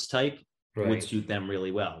Havertz type would suit them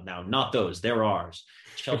really well. Now, not those; they're ours,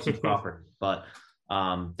 Chelsea property. But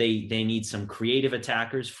they need some creative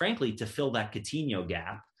attackers, frankly, to fill that Coutinho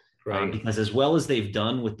gap. Because as well as they've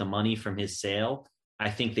done with the money from his sale,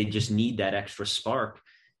 I think they just need that extra spark.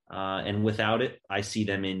 And without it, I see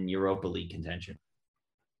them in Europa League contention.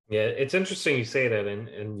 Yeah, it's interesting you say that,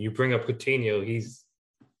 and you bring up Coutinho. He's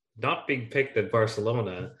not being picked at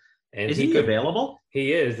Barcelona. And is he available?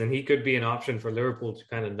 He is, and he could be an option for Liverpool to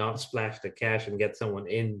kind of not splash the cash and get someone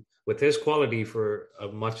in with his quality for a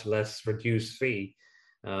much less reduced fee.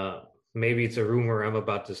 Maybe it's a rumor I'm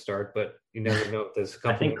about to start, but you never know. There's a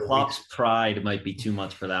couple. I think Klopp's pride might be too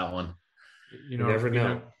much for that one. You never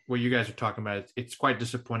know. What you guys are talking about, it's quite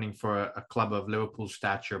disappointing for a club of Liverpool's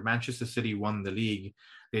stature. Manchester City won the league.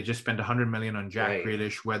 They just spent 100 million on Jack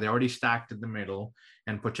Grealish, where they're already stacked in the middle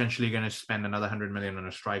and potentially going to spend another 100 million on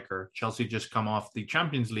a striker. Chelsea just come off the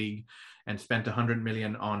Champions League and spent 100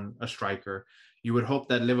 million on a striker. You would hope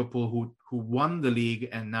that Liverpool, who won the league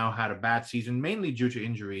and now had a bad season, mainly due to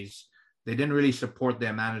injuries, they didn't really support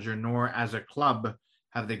their manager, nor as a club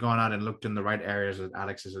have they gone out and looked in the right areas that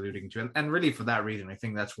Alex is alluding to. And really for that reason, I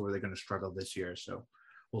think that's where they're going to struggle this year. So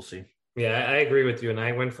we'll see. Yeah, I agree with you. And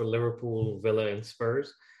I went for Liverpool, Villa, and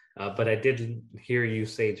Spurs. But I did hear you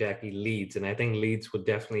say, Jackie, Leeds. And I think Leeds would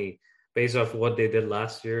definitely, based off what they did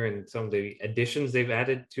last year and some of the additions they've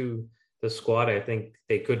added to the squad, I think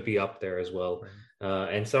they could be up there as well.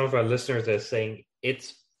 Right. And some of our listeners are saying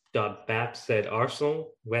it's Bap said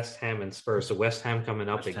Arsenal, West Ham, and Spurs. So West Ham coming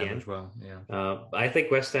up West again Ham as well. Yeah. I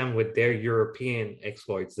think West Ham, with their European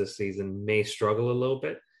exploits this season, may struggle a little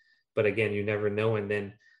bit. But again, you never know. And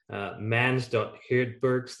then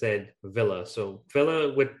Mans.Hirdberg said Villa. So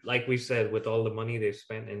Villa, with, like we said, with all the money they've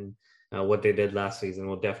spent and what they did last season,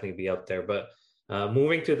 will definitely be up there. But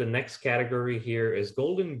moving to the next category here is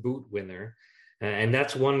Golden Boot winner. And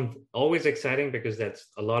that's one always exciting because that's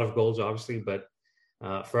a lot of goals, obviously. But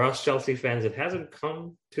for us Chelsea fans, it hasn't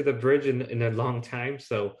come to the bridge in a long time.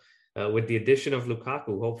 So with the addition of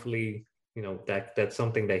Lukaku, hopefully, that's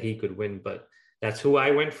something that he could win. But that's who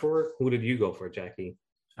I went for. Who did you go for, Jackie?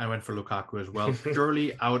 I went for Lukaku as well,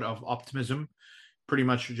 purely out of optimism, pretty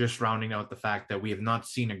much just rounding out the fact that we have not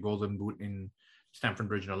seen a golden boot in Stamford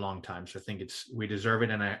Bridge in a long time. So I think we deserve it.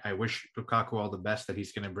 And I wish Lukaku all the best, that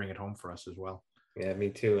he's going to bring it home for us as well. Yeah, me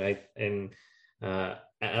too.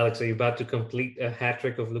 Alex, are you about to complete a hat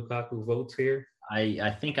trick of Lukaku votes here?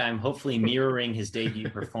 I think I'm hopefully mirroring his debut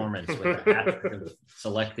performance with a hat trick of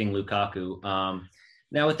selecting Lukaku.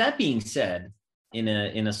 Now, with that being said, in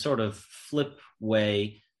a sort of flip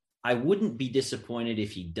way, I wouldn't be disappointed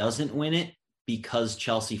if he doesn't win it, because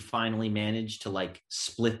Chelsea finally managed to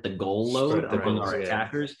split the goal load among our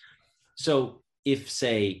attackers. So if,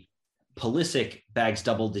 say, Pulisic bags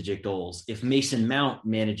double-digit goals, if Mason Mount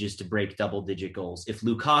manages to break double-digit goals, if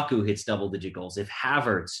Lukaku hits double-digit goals, if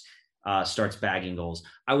Havertz starts bagging goals,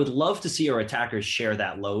 I would love to see our attackers share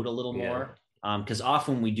that load a little more, because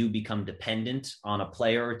often we do become dependent on a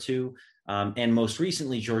player or two. And most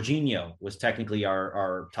recently, Jorginho was technically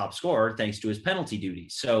our top scorer thanks to his penalty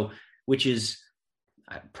duties. So, which is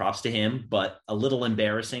props to him, but a little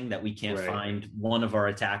embarrassing that we can't find one of our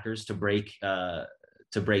attackers to break the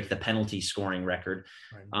penalty scoring record.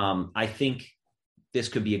 Right. I think this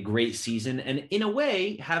could be a great season. And in a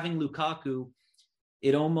way, having Lukaku,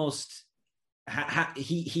 it almost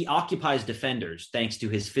he occupies defenders thanks to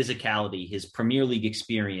his physicality, his Premier League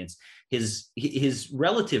experience, his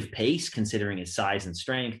relative pace, considering his size and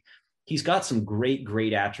strength. He's got some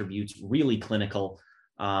great attributes, really clinical.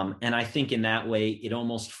 And I think in that way, it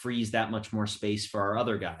almost frees that much more space for our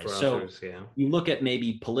other guys. You look at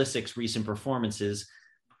maybe Pulisic's recent performances.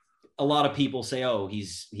 A lot of people say, oh,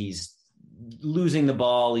 he's losing the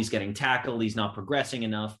ball, he's getting tackled, he's not progressing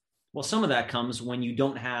enough. Well, some of that comes when you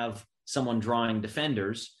don't have someone drawing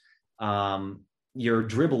defenders. your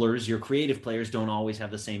dribblers, your creative players don't always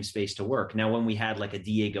have the same space to work. Now, when we had like a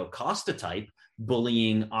Diego Costa type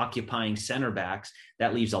bullying, occupying center backs,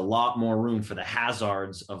 that leaves a lot more room for the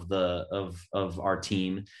Hazards of our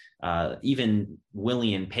team, even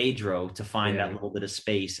Willie and Pedro, to find that little bit of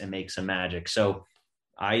space and make some magic. So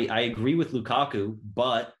I agree with Lukaku,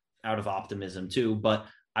 but out of optimism too, but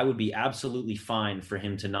I would be absolutely fine for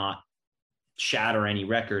him to not shatter any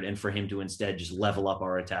record and for him to instead just level up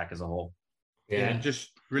our attack as a whole. Yeah, and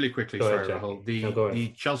just really quickly, Rahul, the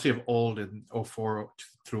Chelsea of old in 04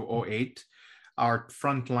 through 08, our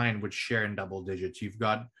front line would share in double digits. You've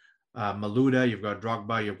got Malouda, you've got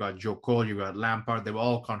Drogba, you've got Joe Cole, you've got Lampard. They were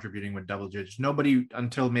all contributing with double digits. Nobody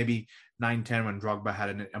until maybe 9-10 when Drogba had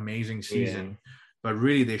an amazing season. Yeah. But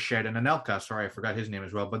really, they shared, and Anelka, sorry, I forgot his name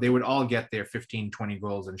as well, but they would all get their 15, 20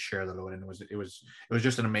 goals and share the load. And it was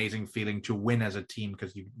just an amazing feeling to win as a team,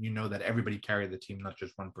 because you know that everybody carried the team, not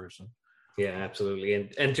just one person. Yeah, absolutely.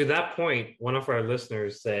 And to that point, one of our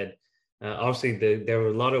listeners said, obviously there were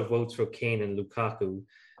a lot of votes for Kane and Lukaku,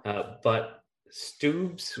 but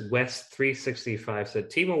Stoobs West 365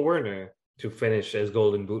 said Timo Werner to finish as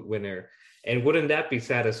Golden Boot winner. And wouldn't that be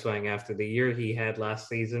satisfying after the year he had last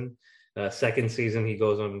season? Second season, he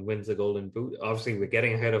goes on and wins the Golden Boot. Obviously, we're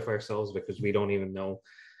getting ahead of ourselves because we don't even know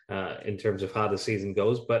in terms of how the season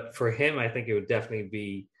goes. But for him, I think it would definitely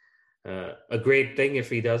be a great thing if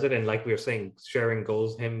he does it. And like we were saying, sharing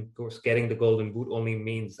goals, him getting the Golden Boot only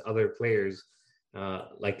means other players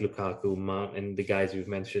like Lukaku, Mount, and the guys you've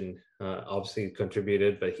mentioned obviously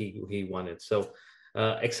contributed, but he won it. So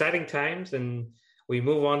exciting times. And we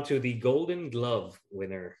move on to the Golden Glove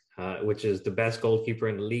winner, which is the best goalkeeper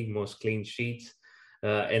in the league, most clean sheets.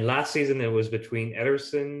 And last season, it was between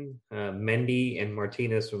Ederson, Mendy, and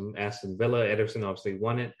Martinez from Aston Villa. Ederson obviously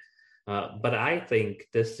won it. But I think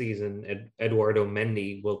this season, Eduardo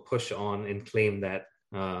Mendy will push on and claim that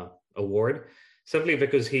award, simply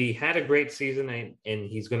because he had a great season and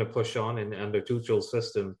he's going to push on. And under Tuchel's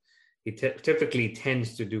system, he typically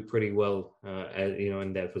tends to do pretty well,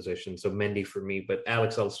 in that position. So Mendy for me. But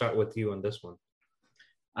Alex, I'll start with you on this one.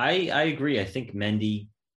 I agree. I think Mendy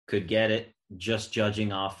could get it, just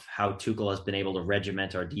judging off how Tuchel has been able to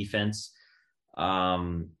regiment our defense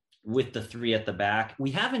with the three at the back.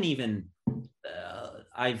 We haven't even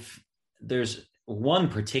there's one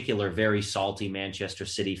particular very salty Manchester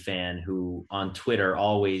City fan who on Twitter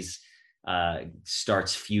always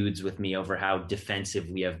starts feuds with me over how defensive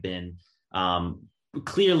we have been,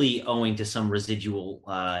 clearly owing to some residual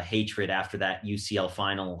hatred after that UCL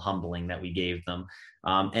final humbling that we gave them.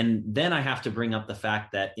 And then I have to bring up the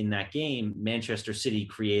fact that in that game, Manchester City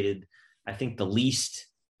created, I think, the least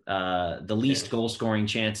goal scoring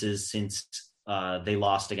chances since they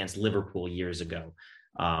lost against Liverpool years ago,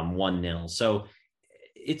 1-0. So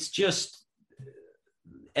it's just,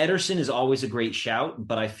 Ederson is always a great shout,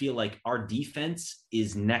 but I feel like our defense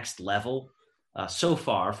is next level so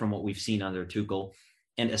far from what we've seen under Tuchel.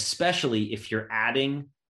 And especially if you're adding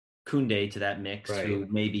Koundé to that mix, right, who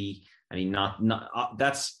maybe, I mean, not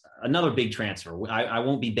that's another big transfer. I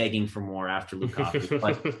won't be begging for more after Lukaku,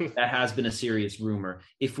 but that has been a serious rumor.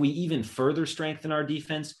 If we even further strengthen our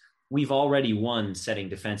defense, we've already won setting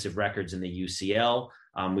defensive records in the UCL.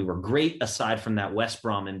 We were great aside from that West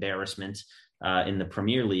Brom embarrassment in the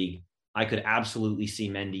Premier League. I could absolutely see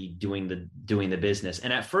Mendy doing the business.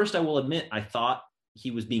 And at first, I will admit, I thought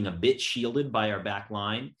he was being a bit shielded by our back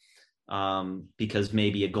line. Because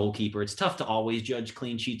maybe a goalkeeper, it's tough to always judge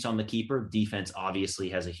clean sheets on the keeper. Defense obviously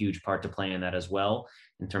has a huge part to play in that as well,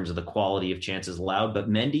 in terms of the quality of chances allowed. But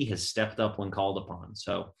Mendy has stepped up when called upon,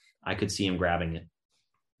 so I could see him grabbing it.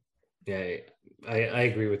 Yeah, I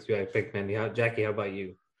agree with you. I picked Mendy. Jackie, how about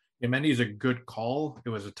you? Yeah, Mendy is a good call. It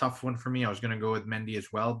was a tough one for me. I was going to go with Mendy as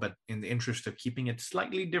well, but in the interest of keeping it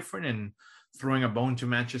slightly different and throwing a bone to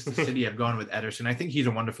Manchester City, I've gone with Ederson. I think he's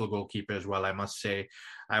a wonderful goalkeeper as well, I must say.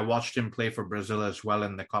 I watched him play for Brazil as well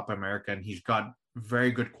in the Copa America, and he's got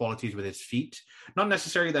very good qualities with his feet. Not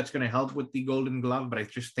necessarily that's going to help with the Golden Glove, but I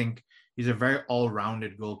just think he's a very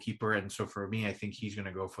all-rounded goalkeeper. And so for me, I think he's going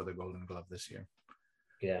to go for the Golden Glove this year.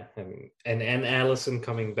 Yeah, and Alisson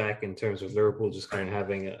coming back in terms of Liverpool just kind of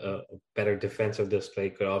having a better defensive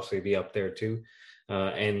display could obviously be up there too.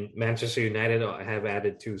 And Manchester United have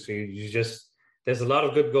added too. So you just, there's a lot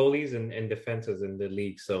of good goalies and defenses in the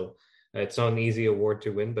league. So it's not an easy award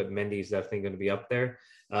to win, but Mendy is definitely going to be up there.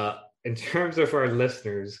 In terms of our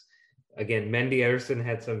listeners, again, Mendy Ederson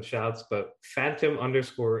had some shouts, but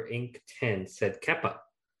Phantom_Inc10 said Kepa.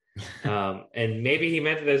 And maybe he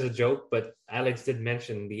meant it as a joke, but Alex did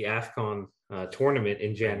mention the AFCON tournament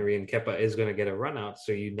in January, and Kepa is going to get a run out.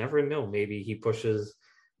 So you never know. Maybe he pushes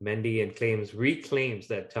Mendy and reclaims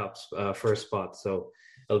that top first spot. So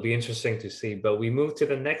it'll be interesting to see. But we move to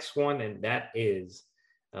the next one, and that is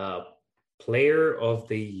Player of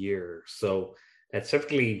the Year. So that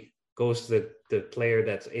typically goes to the player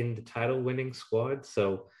that's in the title-winning squad.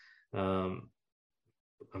 So I'm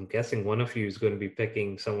guessing one of you is going to be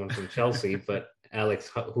picking someone from Chelsea. But Alex,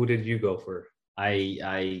 who did you go for?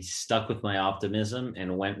 I stuck with my optimism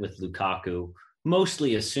and went with Lukaku,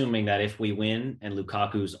 mostly assuming that if we win and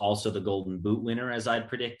Lukaku's also the Golden Boot winner, as I'd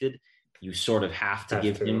predicted, you sort of have to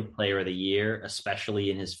give him Player of the Year, especially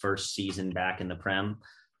in his first season back in the Prem.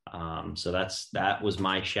 So that was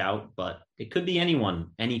my shout, but it could be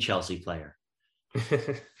anyone, any Chelsea player.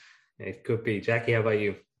 It could be. Jackie, how about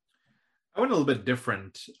you? I went a little bit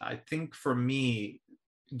different. I think for me,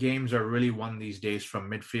 games are really won these days from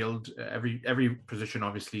midfield. Every position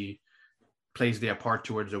obviously plays their part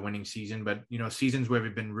towards a winning season, but seasons where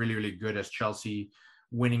we've been really, really good as Chelsea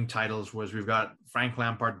winning titles was we've got Frank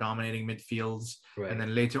Lampard dominating midfields, right. And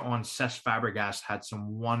then later on Cesc Fabregas had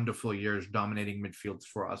some wonderful years dominating midfields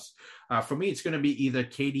for us. For me, it's going to be either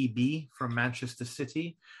KDB from Manchester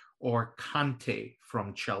City or Kante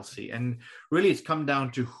from Chelsea. And really it's come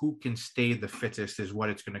down to who can stay the fittest is what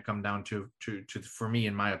it's going to come down to for me,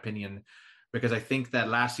 in my opinion, because I think that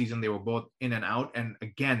last season they were both in and out. And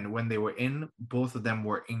again, when they were in, both of them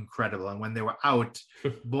were incredible. And when they were out,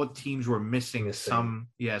 both teams were missing some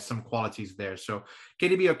qualities there. So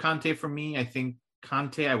KDB or Kante for me. I think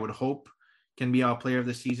Kante, I would hope, can be our player of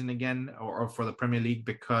the season again or for the Premier League,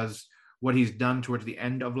 because what he's done towards the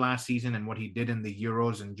end of last season and what he did in the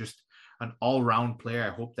Euros and just an all-round player,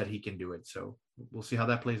 I hope that he can do it. So we'll see how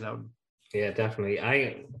that plays out. Yeah,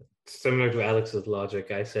 definitely. Similar to Alex's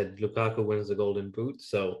logic, I said Lukaku wins the Golden Boot.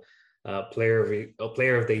 So player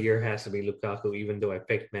of the year has to be Lukaku, even though I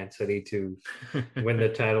picked Man City to win the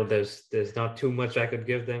title. There's not too much I could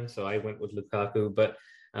give them. So I went with Lukaku. But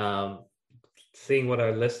seeing what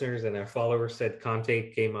our listeners and our followers said,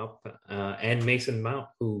 Conte came up and Mason Mount,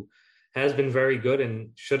 who has been very good and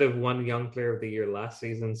should have won Young Player of the Year last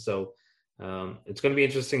season. So it's going to be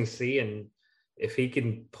interesting to see. And if he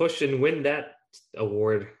can push and win that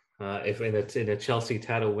award, if in a Chelsea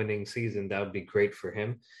title winning season, that would be great for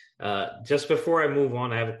him. Just before I move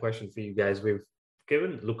on, I have a question for you guys. We've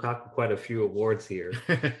given Lukaku quite a few awards here.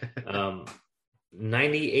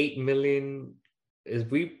 98 million.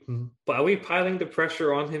 Are we piling the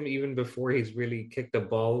pressure on him even before he's really kicked the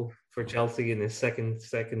ball for Chelsea in his second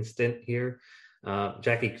stint here?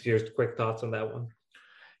 Jackie, your quick thoughts on that one?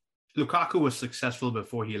 Lukaku was successful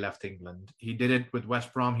before he left England. He did it with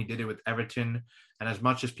West Brom. He did it with Everton. And as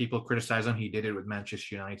much as people criticize him, he did it with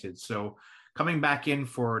Manchester United. So coming back in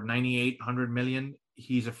for 98, 100 million,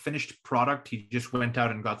 he's a finished product. He just went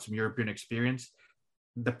out and got some European experience.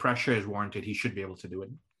 The pressure is warranted. He should be able to do it.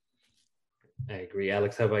 I agree.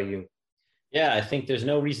 Alex, how about you? Yeah, I think there's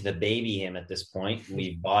no reason to baby him at this point.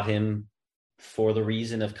 We bought him for the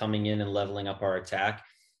reason of coming in and leveling up our attack.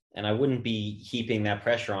 And I wouldn't be heaping that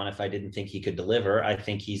pressure on if I didn't think he could deliver. I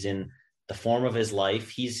think he's in the form of his life.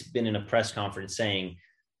 He's been in a press conference saying,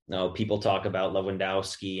 people talk about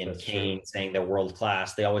Lewandowski and Kane saying they're world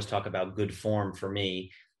class. They always talk about good form for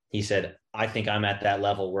me. He said, I think I'm at that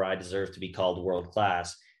level where I deserve to be called world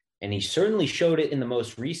class. And he certainly showed it in the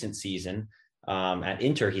most recent season. At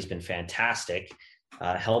Inter, he's been fantastic,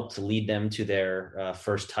 helped lead them to their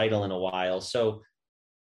first title in a while. So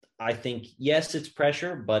I think, yes, it's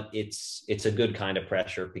pressure, but it's a good kind of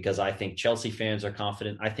pressure because I think Chelsea fans are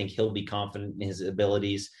confident. I think he'll be confident in his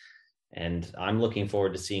abilities, and I'm looking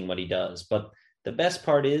forward to seeing what he does. But the best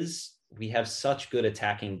part is we have such good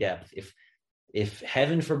attacking depth. If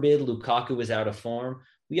heaven forbid Lukaku is out of form,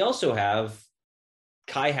 we also have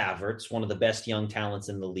Kai Havertz, one of the best young talents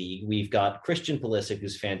in the league. We've got Christian Pulisic,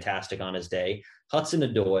 who's fantastic on his day.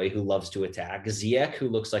 Hudson-Odoi, who loves to attack. Ziyech, who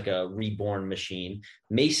looks like a reborn machine.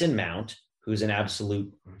 Mason Mount, who's an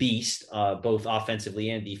absolute beast, both offensively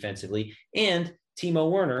and defensively. And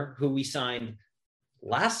Timo Werner, who we signed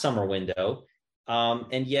last summer window,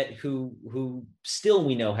 and yet who still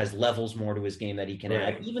we know has levels more to his game that he can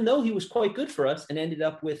add, even though he was quite good for us and ended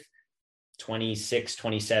up with 26,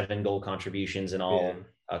 27 goal contributions in all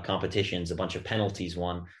competitions, a bunch of penalties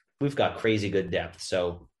won. We've got crazy good depth.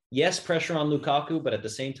 So yes, pressure on Lukaku, but at the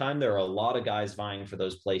same time, there are a lot of guys vying for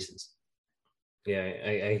those places. Yeah,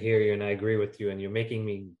 I hear you and I agree with you. And you're making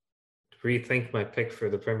me rethink my pick for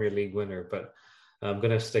the Premier League winner, but I'm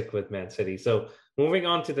going to stick with Man City. So moving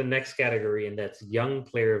on to the next category, and that's Young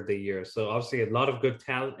Player of the Year. So obviously a lot of good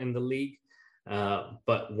talent in the league,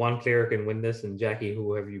 but one player can win this. And Jackie,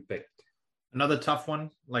 who have you picked? Another tough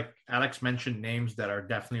one, like Alex mentioned, names that are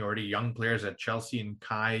definitely already young players at Chelsea and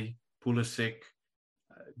Kai, Pulisic,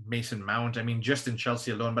 Mason Mount. I mean, just in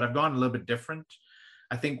Chelsea alone, but I've gone a little bit different.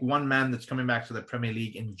 I think one man that's coming back to the Premier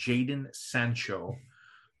League in Jadon Sancho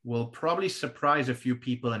will probably surprise a few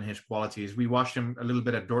people in his qualities. We watched him a little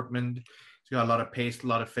bit at Dortmund. He's got a lot of pace, a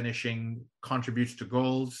lot of finishing, contributes to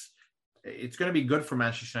goals. It's going to be good for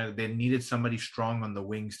Manchester United. They needed somebody strong on the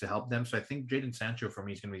wings to help them. So I think Jadon Sancho for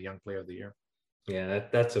me is going to be the young player of the year. Yeah,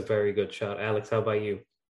 that's a very good shot. Alex, how about you?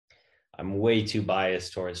 I'm way too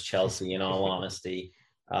biased towards Chelsea, in all honesty.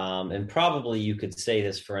 And probably you could say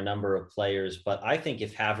this for a number of players, but I think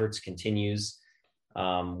if Havertz continues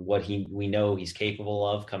what we know he's capable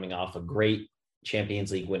of, coming off a great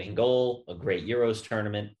Champions League winning goal, a great Euros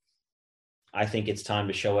tournament, I think it's time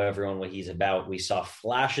to show everyone what he's about. We saw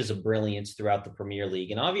flashes of brilliance throughout the Premier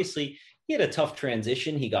League, and obviously he had a tough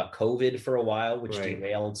transition. He got COVID for a while, which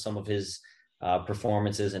derailed some of his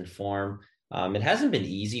performances and form. It hasn't been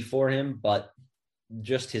easy for him, but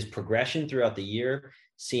just his progression throughout the year,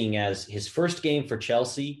 seeing as his first game for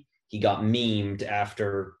Chelsea, he got memed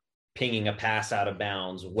after pinging a pass out of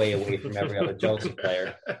bounds way away from every other Chelsea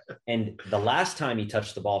player. And the last time he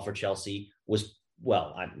touched the ball for Chelsea was,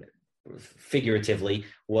 figuratively,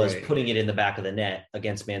 was putting it in the back of the net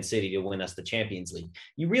against Man City to win us the Champions League.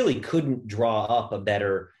 You really couldn't draw up a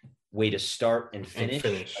better way to start and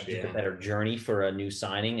finish a better journey for a new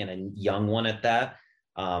signing, and a young one at that.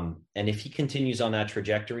 And if he continues on that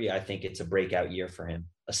trajectory, I think it's a breakout year for him,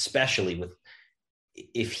 especially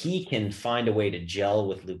if he can find a way to gel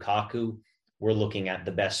with Lukaku. We're looking at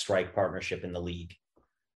the best strike partnership in the league.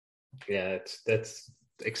 Yeah, that's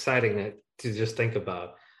exciting to just think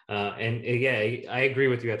about. And I agree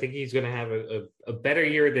with you. I think he's going to have a better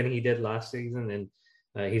year than he did last season. And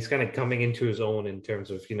he's kind of coming into his own in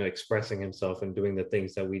terms of, expressing himself and doing the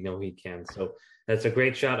things that we know he can. So that's a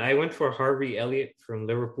great shot. I went for Harvey Elliott from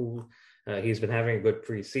Liverpool. He's been having a good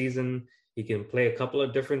preseason. He can play a couple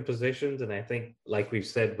of different positions. And I think, like we've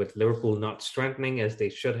said, with Liverpool not strengthening as they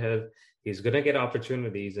should have, he's going to get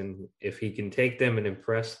opportunities. And if he can take them and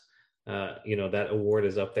impress, that award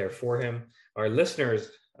is up there for him. Our listeners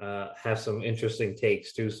have some interesting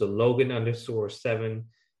takes too. So Logan_7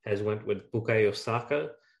 has went with Bukayo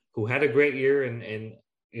Saka, who had a great year and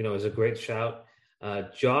is a great shout.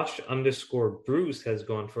 Josh_Bruce has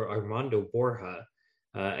gone for Armando Borja.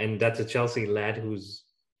 And that's a Chelsea lad who's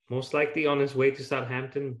most likely on his way to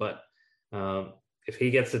Southampton, but if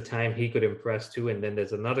he gets the time, he could impress too. And then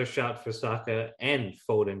there's another shot for Saka and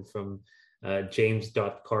Foden from James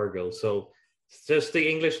Cargill. So it's just the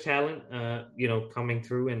English talent, coming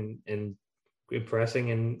through and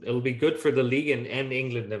impressing, and it'll be good for the league and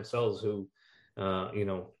England themselves, who,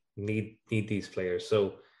 need these players.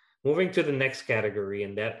 So moving to the next category,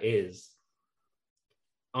 and that is,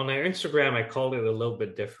 on our Instagram, I called it a little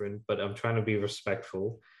bit different, but I'm trying to be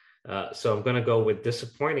respectful. So I'm going to go with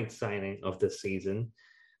disappointing signing of the season.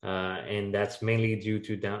 And that's mainly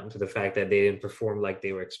down to the fact that they didn't perform like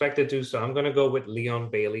they were expected to. So I'm going to go with Leon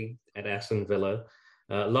Bailey at Aston Villa.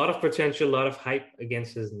 A lot of potential, a lot of hype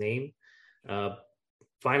against his name.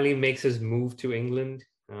 Finally makes his move to England.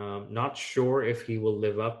 Not sure if he will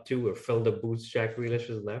live up to or fill the boots Jack Grealish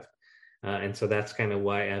has left. And so that's kind of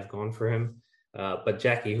why I've gone for him. But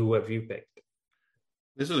Jackie, who have you picked?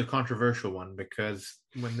 This is a controversial one because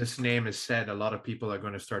when this name is said, a lot of people are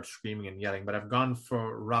going to start screaming and yelling, but I've gone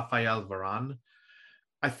for Rafael Varane.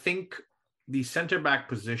 I think the center back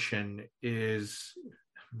position is,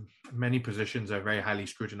 many positions are very highly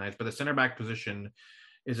scrutinized, but the center back position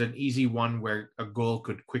is an easy one where a goal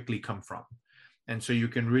could quickly come from. And so you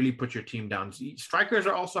can really put your team down. Strikers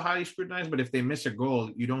are also highly scrutinized, but if they miss a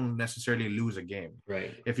goal, you don't necessarily lose a game.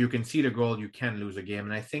 Right. If you concede a goal, you can lose a game.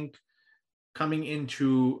 And I think coming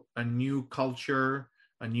into a new culture,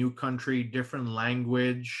 a new country, different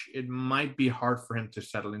language, it might be hard for him to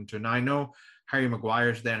settle into. Now, I know Harry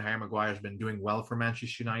Maguire's there, and Harry Maguire's been doing well for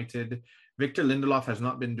Manchester United. Victor Lindelof has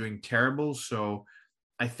not been doing terrible, so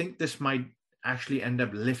I think this might actually end up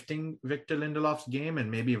lifting Victor Lindelof's game,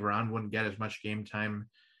 and maybe Varane wouldn't get as much game time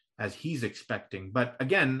as he's expecting. But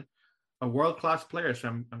again, a world-class player, so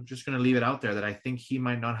I'm just going to leave it out there that I think he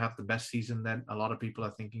might not have the best season that a lot of people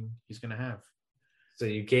are thinking he's going to have. So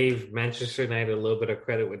you gave Manchester United a little bit of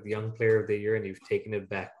credit with Young Player of the Year, and you've taken it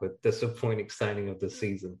back with disappointing signing of the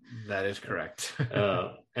season. That is correct.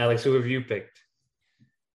 Alex, who have you picked?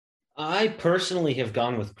 I personally have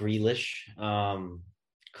gone with Grealish.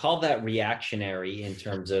 Call that reactionary in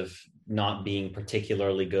terms of not being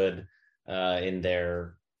particularly good in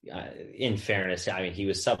fairness. I mean, he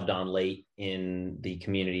was subbed on late in the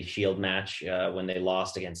Community Shield match when they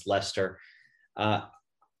lost against Leicester.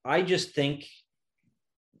 I just think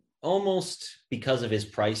almost because of his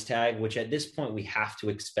price tag, which at this point we have to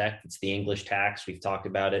expect, it's the English tax, we've talked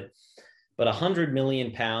about it, but £100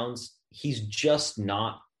 million, he's just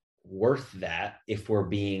not worth that if we're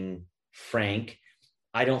being frank.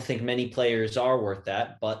 I don't think many players are worth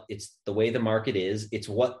that, but it's the way the market is. It's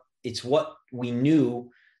what we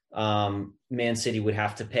knew Man City would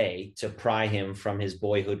have to pay to pry him from his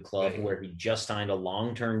boyhood club where he just signed a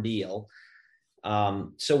long-term deal.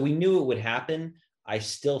 So we knew it would happen. I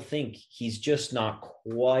still think he's just not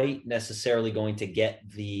quite necessarily going to get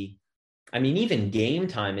even game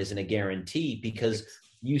time isn't a guarantee, because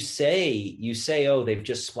you say, oh, they've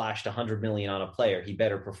just splashed 100 million on a player, he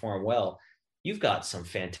better perform well. You've got some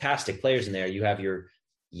fantastic players in there. You have your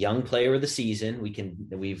young player of the season.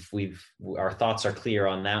 Our thoughts are clear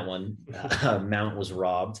on that one. Mount was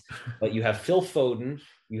robbed, but you have Phil Foden,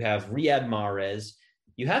 you have Riyad Mahrez,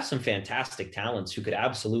 you have some fantastic talents who could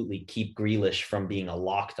absolutely keep Grealish from being a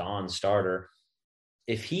locked on starter.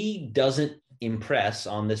 If he doesn't impress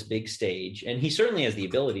on this big stage, and he certainly has the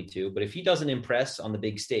ability to, but if he doesn't impress on the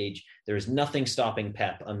big stage, there's nothing stopping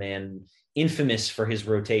Pep, a man infamous for his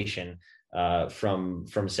rotation, from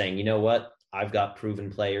saying, you know what, I've got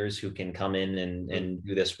proven players who can come in and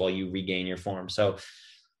do this while you regain your form. So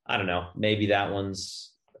I don't know, maybe that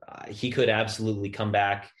one's, he could absolutely come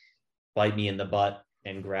back, bite me in the butt,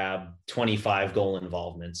 and grab 25 goal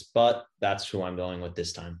involvements, but that's who I'm going with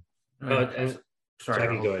this time.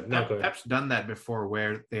 Sorry, go ahead. No, go ahead. Pep's done that before,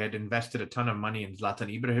 where they had invested a ton of money in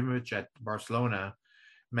Zlatan Ibrahimovic at Barcelona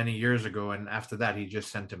many years ago, and after that he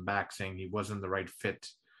just sent him back saying he wasn't the right fit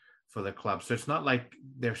for the club. So it's not like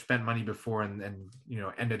they've spent money before and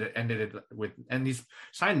ended it with, and he's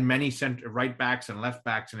signed many right backs and left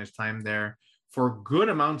backs in his time there for good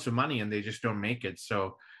amounts of money, and they just don't make it.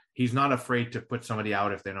 So he's not afraid to put somebody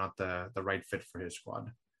out if they're not the right fit for his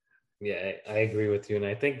squad. Yeah, I agree with you. And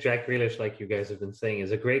I think Jack Grealish, like you guys have been saying,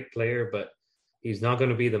 is a great player, but he's not going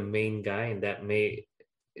to be the main guy, and that may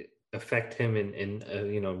affect him and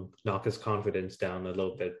knock his confidence down a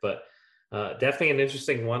little bit. But definitely an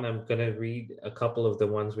interesting one. I'm going to read a couple of the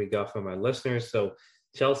ones we got from our listeners. So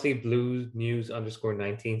Chelsea Blues News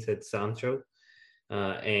 _19 said Sancho.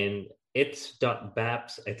 And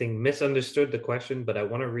it's.baps, I think, misunderstood the question, but I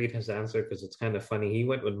want to read his answer because it's kind of funny. He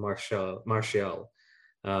went with Martial.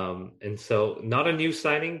 And so not a new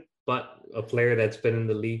signing, but a player that's been in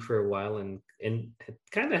the league for a while and it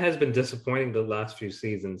kind of has been disappointing the last few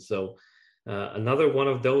seasons. So another one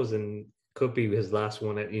of those, and could be his last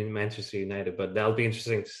one at Manchester United, but that'll be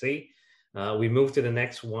interesting to see. We move to the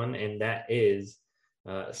next one, and that is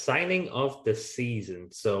signing of the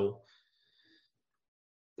season. So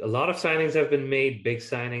a lot of signings have been made, big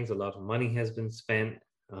signings, a lot of money has been spent.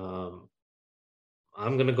 I'm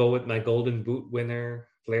going to go with my Golden Boot winner,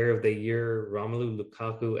 Player of the Year, Romelu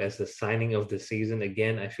Lukaku, as the signing of the season.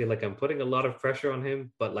 Again, I feel like I'm putting a lot of pressure on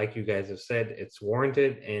him, but like you guys have said, it's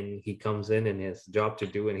warranted, and he comes in and has a job to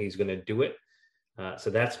do, and he's going to do it. So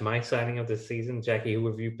that's my signing of the season. Jackie, who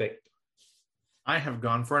have you picked? I have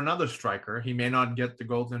gone for another striker. He may not get the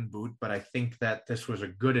Golden Boot, but I think that this was a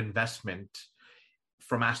good investment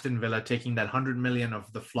from Aston Villa, taking that 100 million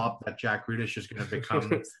of the flop that Jack Grealish is going to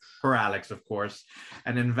become per Alex, of course,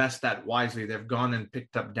 and invest that wisely. They've gone and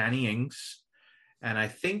picked up Danny Ings. And I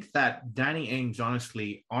think that Danny Ings,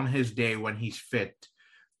 honestly, on his day when he's fit,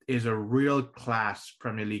 is a real class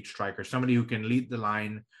Premier League striker, somebody who can lead the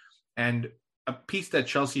line, and a piece that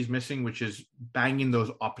Chelsea's missing, which is banging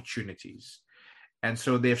those opportunities. And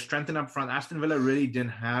so they've strengthened up front. Aston Villa really didn't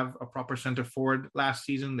have a proper center forward last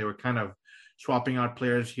season. They were kind of swapping out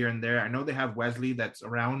players here and there. I know they have Wesley that's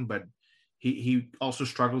around, but he also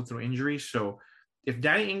struggled through injuries. So if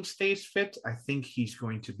Danny Ings stays fit, I think he's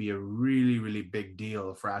going to be a really, really big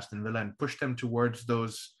deal for Aston Villa and push them towards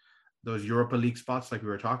those Europa League spots like we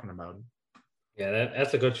were talking about. Yeah,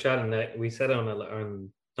 that's a good shot. And we said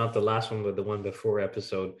on not the last one, but the one before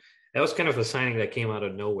episode, that was kind of a signing that came out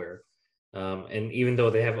of nowhere. And even though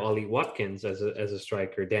they have Ollie Watkins as a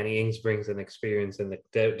striker, Danny Ings brings an experience and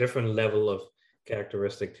a different level of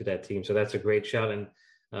characteristic to that team. So that's a great shot. And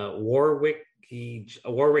Warwick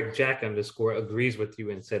Jack _ agrees with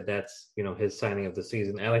you and said that's his signing of the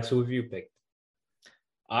season. Alex, who have you picked?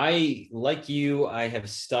 Like you, I have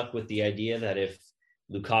stuck with the idea that if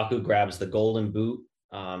Lukaku grabs the Golden Boot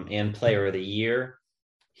and Player of the Year,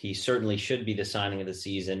 he certainly should be the signing of the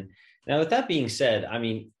season. Now, with that being said, I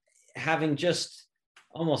mean, having just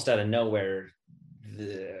almost out of nowhere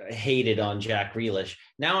hated on Jack Grealish,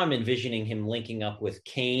 now I'm envisioning him linking up with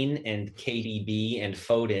Kane and KDB and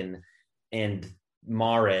Foden and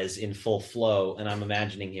Mahrez in full flow, and I'm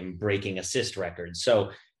imagining him breaking assist records.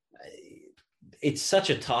 So it's such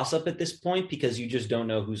a toss-up at this point because you just don't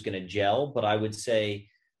know who's going to gel. But I would say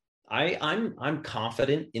I'm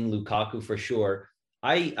confident in Lukaku for sure.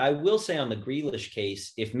 I will say on the Grealish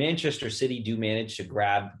case, if Manchester City do manage to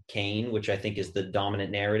grab Kane, which I think is the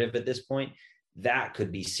dominant narrative at this point, that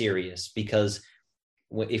could be serious because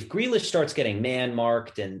if Grealish starts getting man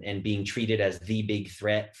marked and being treated as the big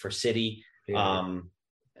threat for City,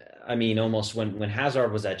 I mean, almost when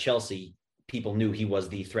Hazard was at Chelsea, people knew he was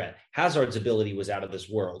the threat. Hazard's ability was out of this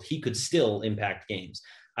world. He could still impact games.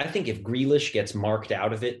 I think if Grealish gets marked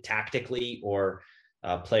out of it tactically or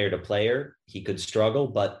player to player, he could struggle.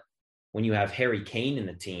 But when you have Harry Kane in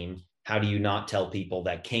the team, how do you not tell people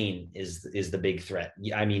that Kane is the big threat?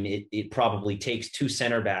 I mean, it probably takes two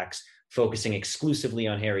center backs focusing exclusively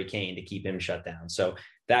on Harry Kane to keep him shut down. So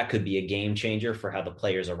that could be a game changer for how the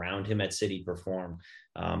players around him at City perform.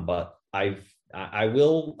 But I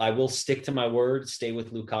will stick to my word, stay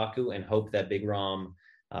with Lukaku, and hope that Big Rom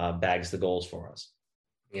bags the goals for us.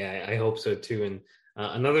 Yeah, I hope so too. And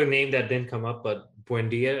another name that didn't come up, but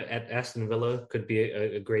Buendia at Aston Villa could be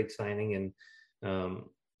a great signing and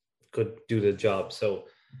could do the job. So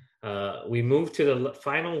we move to the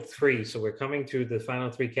final three. So we're coming to the final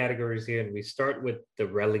three categories here, and we start with the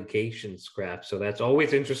relegation scrap. So that's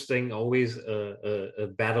always interesting, always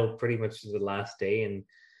a battle pretty much to the last day.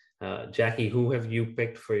 And Jackie, who have you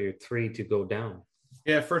picked for your three to go down?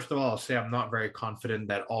 Yeah, first of all, I'll say I'm not very confident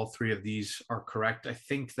that all three of these are correct. I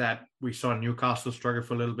think that we saw Newcastle struggle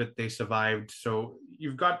for a little bit. They survived. So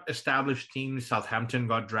you've got established teams. Southampton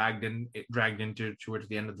got dragged into towards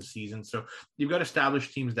the end of the season. So you've got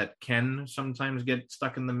established teams that can sometimes get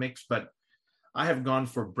stuck in the mix. But I have gone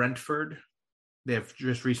for Brentford. They have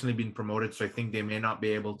just recently been promoted, so I think they may not be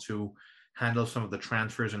able to handle some of the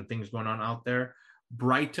transfers and things going on out there.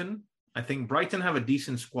 Brighton. I think Brighton have a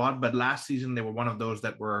decent squad, but last season they were one of those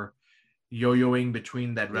that were yo-yoing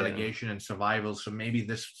between that relegation and survival. So maybe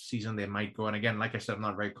this season they might go. And again, like I said, I'm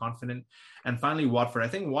not very confident. And finally, Watford. I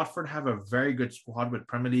think Watford have a very good squad with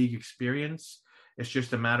Premier League experience. It's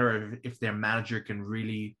just a matter of if their manager can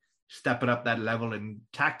really step it up that level and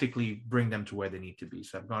tactically bring them to where they need to be.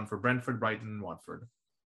 So I've gone for Brentford, Brighton, and Watford.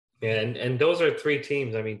 Yeah, and those are three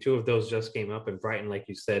teams. I mean, two of those just came up, and Brighton, like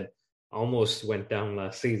you said, almost went down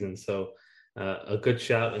last season. So a good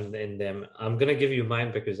shout in them. I'm going to give you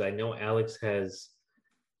mine because I know Alex has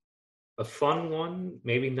a fun one,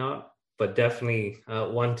 maybe not, but definitely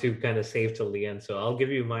one to kind of save till the end. So I'll give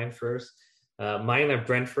you mine first. Mine are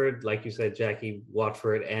Brentford, like you said, Jackie,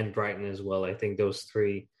 Watford, and Brighton as well. I think those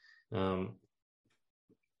three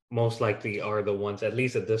most likely are the ones, at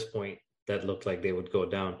least at this point, that look like they would go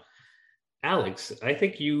down. Alex, I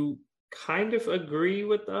think you kind of agree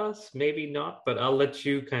with us, maybe not, but I'll let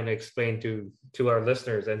you kind of explain to our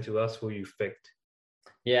listeners and to us who you've picked.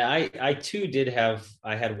 Yeah, I too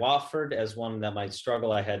I had Watford as one that might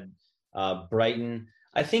struggle. I had Brighton.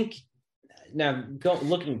 I think now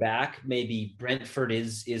looking back, maybe Brentford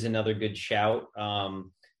is another good shout.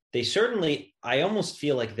 They certainly, I almost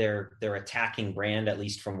feel like their attacking brand, at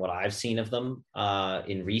least from what I've seen of them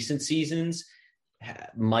in recent seasons,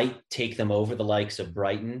 might take them over the likes of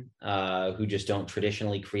Brighton, who just don't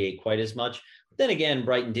traditionally create quite as much. But then again,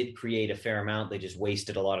 Brighton did create a fair amount. They just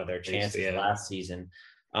wasted a lot of their chances last season.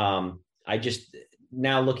 I just,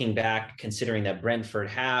 now looking back, considering that Brentford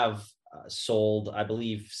have sold, I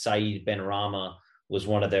believe Said Benrahma was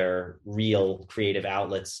one of their real creative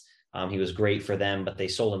outlets. He was great for them, but they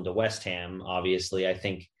sold him to West Ham, obviously. I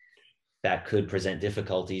think that could present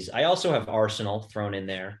difficulties. I also have Arsenal thrown in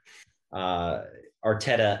there.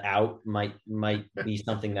 Arteta out might be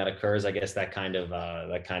something that occurs. I guess that kind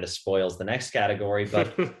of spoils the next category.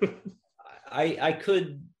 But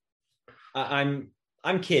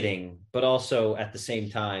I'm kidding, but also at the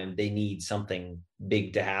same time they need something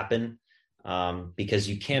big to happen because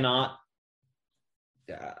you cannot.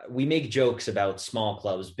 We make jokes about small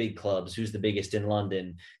clubs, big clubs. Who's the biggest in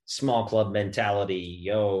London? Small club mentality.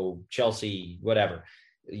 Yo, Chelsea, whatever.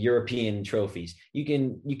 European trophies. You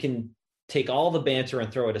can take all the banter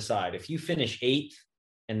and throw it aside. If you finish 8th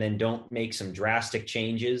and then don't make some drastic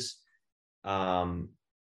changes,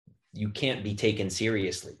 you can't be taken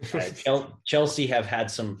seriously. Chelsea have had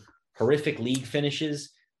some horrific league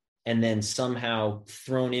finishes, and then somehow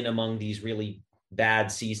thrown in among these really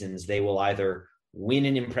bad seasons, they will either win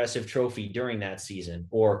an impressive trophy during that season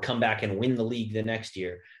or come back and win the league the next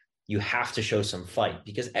year. You have to show some fight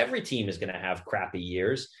because every team is going to have crappy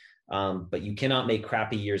years. But you cannot make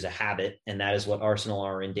crappy years a habit. And that is what Arsenal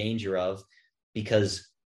are in danger of, because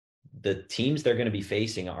the teams they're going to be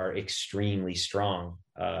facing are extremely strong.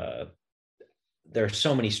 There are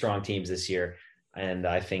so many strong teams this year, and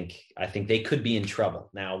I think they could be in trouble.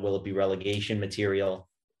 Now, will it be relegation material?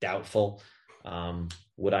 Doubtful.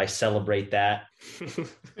 Would I celebrate that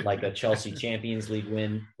like a Chelsea Champions League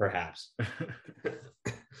win? Perhaps.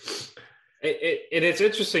 It's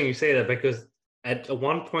interesting you say that, because at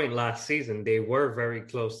one point last season, they were very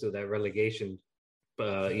close to that relegation,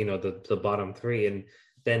 the bottom three. And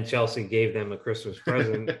then Chelsea gave them a Christmas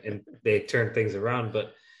present and they turned things around.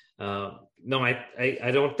 But no,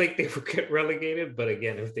 I don't think they will get relegated. But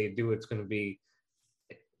again, if they do, it's going to be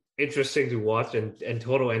interesting to watch and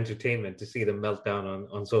total entertainment to see the meltdown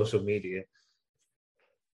on social media.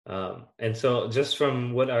 And so just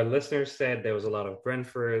from what our listeners said, there was a lot of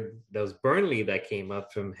Brentford. There was Burnley that came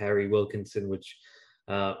up from Harry Wilkinson, which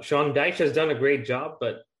Sean Dyche has done a great job,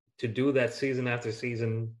 but to do that season after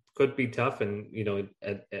season could be tough. And,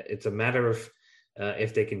 it's a matter of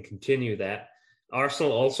if they can continue that.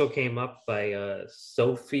 Arsenal also came up by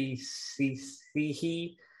Sophie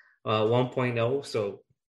Cihi 1.0. So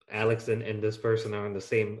Alex and this person are on the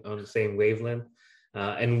same wavelength.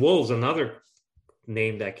 And Wolves, another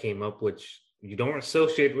name that came up, which you don't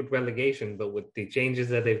associate with relegation, but with the changes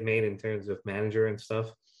that they've made in terms of manager and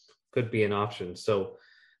stuff, could be an option. So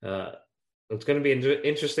it's going to be an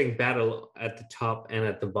interesting battle at the top and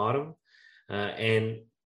at the bottom. And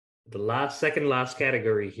the second last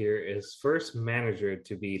category here is first manager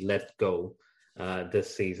to be let go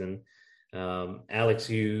this season. Alex,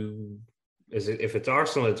 if it's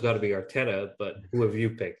Arsenal, it's got to be Arteta, but who have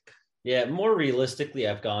you picked? Yeah, more realistically,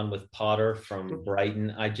 I've gone with Potter from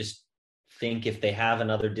Brighton. I just think if they have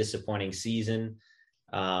another disappointing season,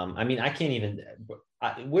 I can't even.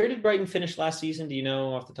 Where did Brighton finish last season? Do you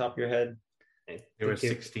know off the top of your head? It was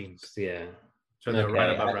 16th. Yeah. So they're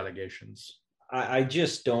right above relegations. I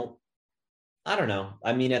just don't. I don't know.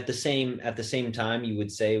 I mean, at the same time, you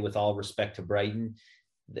would say, with all respect to Brighton,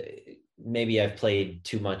 maybe I've played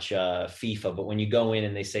too much FIFA, but when you go in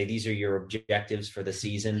and they say these are your objectives for the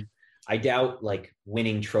season, I doubt like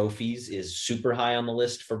winning trophies is super high on the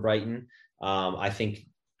list for Brighton. I think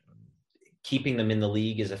keeping them in the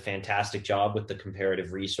league is a fantastic job with the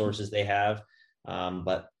comparative resources they have.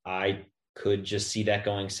 But I could just see that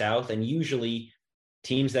going south. And usually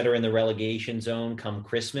teams that are in the relegation zone come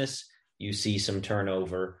Christmas, you see some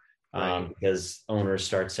turnover. Because owners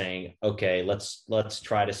start saying, okay, let's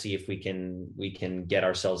try to see if we can get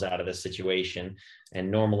ourselves out of this situation. And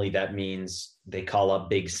normally that means they call up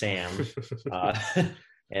Big Sam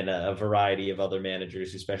and a variety of other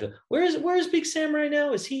managers, especially. Where is Big Sam right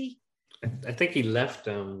now? Is he? I think he left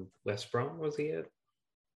West Brom, was he at?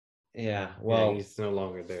 Yeah, well, yeah, he's no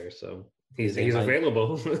longer there, so he's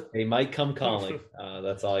available. They might come calling.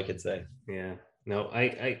 That's all I could say. Yeah, no,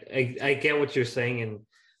 I get what you're saying, and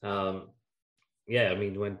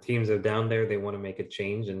when teams are down there, they want to make a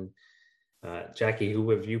change. And Jackie, who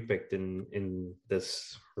have you picked in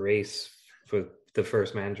this race for the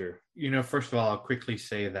first manager? First of all, I'll quickly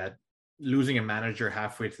say that losing a manager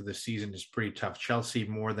halfway through the season is pretty tough. Chelsea,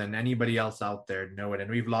 more than anybody else out there, know it.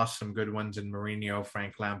 And we've lost some good ones in Mourinho,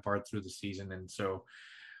 Frank Lampard through the season. And so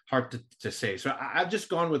hard to say. So I've just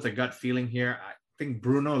gone with a gut feeling here. I think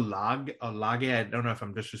Bruno Lage, I don't know if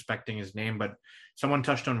I'm disrespecting his name, but someone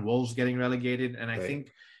touched on Wolves getting relegated. And I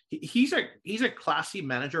think he's a classy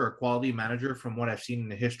manager or quality manager from what I've seen in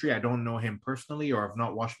the history. I don't know him personally, or I've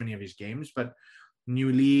not watched many of his games, but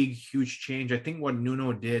new league, huge change. I think what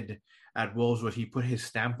Nuno did at Wolves was he put his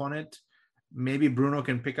stamp on it. Maybe Bruno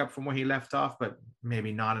can pick up from where he left off, but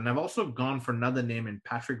maybe not. And I've also gone for another name in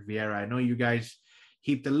Patrick Vieira. I know you guys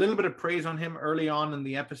heaped a little bit of praise on him early on in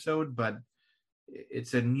the episode, but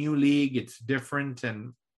it's a new league. It's different.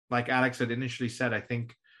 And like Alex had initially said, I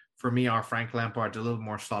think for me, our Frank Lampard's a little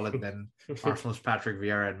more solid than Arsenal's Patrick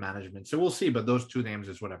Vieira and management. So we'll see. But those two names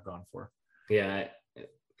is what I've gone for. Yeah.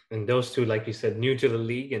 And those two, like you said, new to the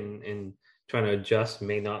league and trying to adjust,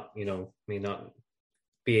 may not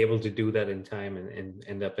be able to do that in time and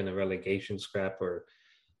end up in a relegation scrap, or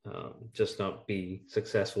just not be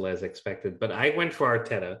successful as expected. But I went for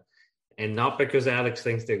Arteta, and not because Alex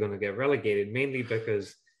thinks they're going to get relegated, mainly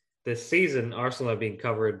because this season Arsenal are being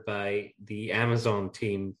covered by the Amazon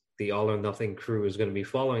team. The All or Nothing crew is going to be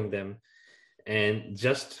following them. And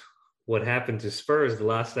just what happened to Spurs the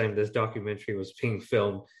last time this documentary was being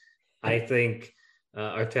filmed, I think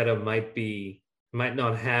Arteta might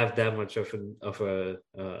not have that much of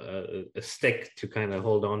a stick to kind of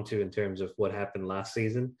hold on to in terms of what happened last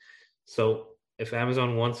season. So if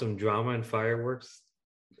Amazon wants some drama and fireworks,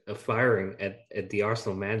 a firing at the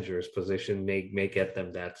Arsenal manager's position may get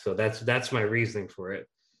them that. So that's my reasoning for it.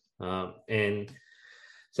 And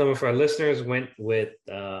some of our listeners went with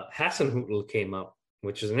Hasenhüttl came up,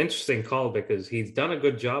 which is an interesting call because he's done a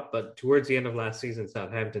good job, but towards the end of last season,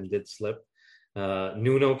 Southampton did slip.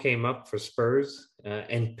 Nuno came up for Spurs,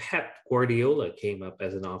 and Pep Guardiola came up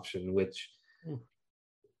as an option, which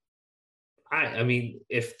I mean,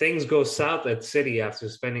 if things go south at City after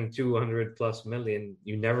spending 200 plus million,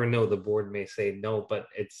 you never know. The board may say no, but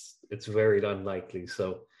it's very unlikely.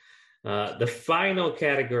 So the final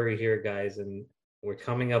category here, guys, and we're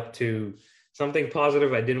coming up to something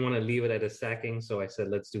positive. I didn't want to leave it at a sacking, so I said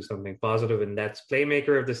let's do something positive, and that's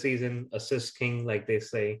playmaker of the season, assist king, like they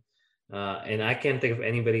say. And I can't think of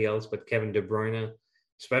anybody else but Kevin De Bruyne,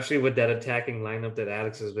 especially with that attacking lineup that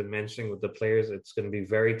Alex has been mentioning with the players. It's going to be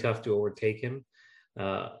very tough to overtake him.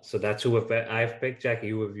 So that's who I've picked. Jackie,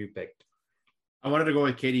 who have you picked? I wanted to go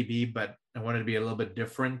with KDB, but I wanted to be a little bit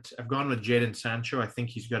different. I've gone with Jadon Sancho. I think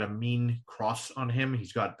he's got a mean cross on him.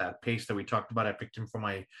 He's got that pace that we talked about. I picked him for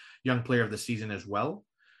my young player of the season as well.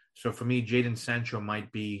 So for me, Jadon Sancho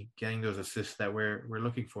might be getting those assists that we're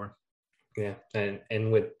looking for. Yeah,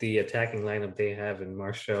 and with the attacking lineup they have in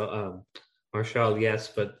Martial,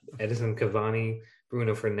 yes, but Edison Cavani,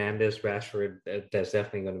 Bruno Fernandes, Rashford, that's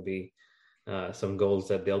definitely going to be some goals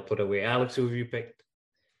that they'll put away. Alex, who have you picked?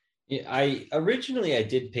 Yeah, I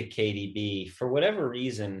did pick KDB for whatever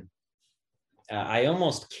reason. I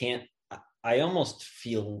almost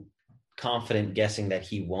feel confident guessing that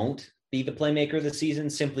he won't be the playmaker of the season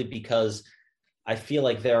simply because I feel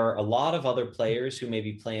like there are a lot of other players who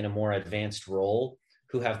maybe play in a more advanced role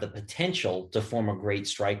who have the potential to form a great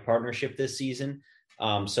strike partnership this season.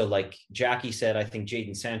 So like Jackie said, I think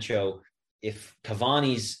Jadon Sancho, if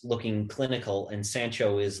Cavani's looking clinical and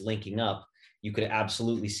Sancho is linking up, you could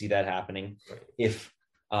absolutely see that happening. If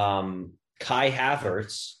Kai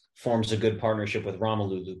Havertz forms a good partnership with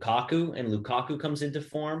Romelu Lukaku and Lukaku comes into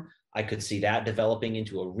form, I could see that developing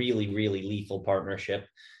into a really, really lethal partnership.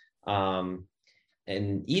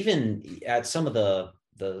 And even at some of the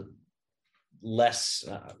less,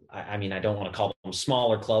 I mean, I don't want to call them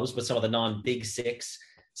smaller clubs, but some of the non-Big Six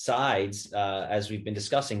sides, as we've been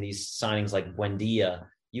discussing, these signings like Buendia,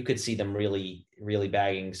 you could see them really, really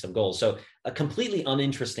bagging some goals. So a completely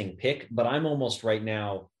uninteresting pick, but I'm almost right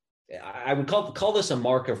now, I would call this a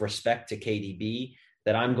mark of respect to KDB,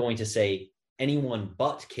 that I'm going to say anyone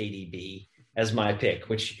but KDB as my pick,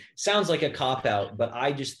 which sounds like a cop-out, but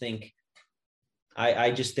I just think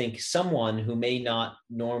someone who may not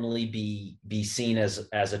normally be seen as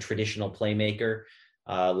a traditional playmaker,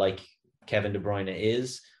 like Kevin De Bruyne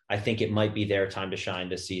is, I think it might be their time to shine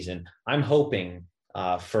this season. I'm hoping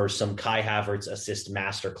for some Kai Havertz assist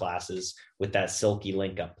masterclasses with that silky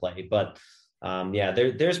link-up play. But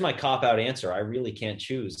there's my cop-out answer. I really can't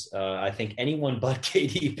choose. I think anyone but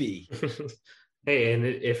KDB. Hey, and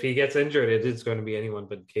if he gets injured, it is going to be anyone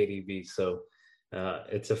but KDB. So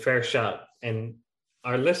it's a fair shot. And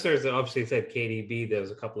our listeners obviously said KDB. There was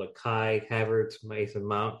a couple of Kai, Havertz, Mason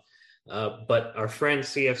Mount. But our friend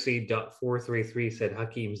CFC.433 said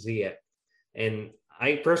Hakim Ziyech. And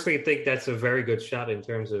I personally think that's a very good shot in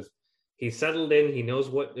terms of he's settled in. He knows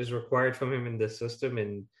what is required from him in this system.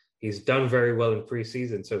 And he's done very well in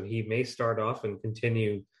preseason. So he may start off and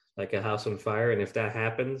continue like a house on fire. And if that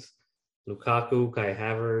happens, Lukaku, Kai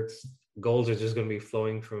Havertz, goals are just going to be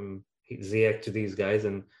flowing from Ziyech to these guys,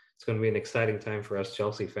 and it's going to be an exciting time for us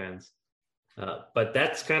Chelsea fans. But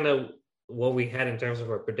that's kind of what we had in terms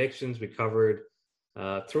of our predictions. We covered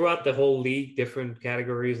throughout the whole league different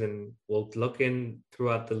categories, and we'll look in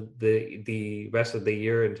throughout the rest of the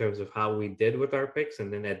year in terms of how we did with our picks,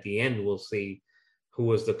 and then at the end we'll see who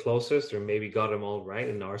was the closest or maybe got them all right,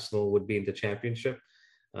 and Arsenal would be in the championship.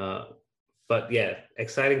 But yeah,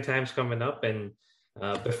 exciting times coming up. And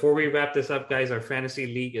before we wrap this up, guys, our fantasy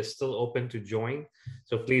league is still open to join.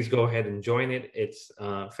 So please go ahead and join it. It's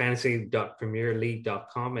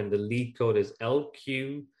fantasy.premierleague.com, and the league code is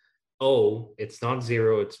LQO. It's not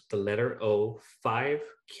 0, it's the letter O,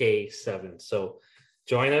 5K7. So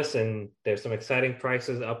join us, and there's some exciting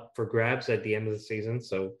prizes up for grabs at the end of the season.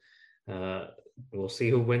 So we'll see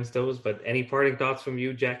who wins those. But any parting thoughts from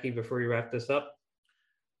you, Jackie, before we wrap this up?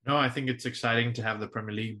 No, I think it's exciting to have the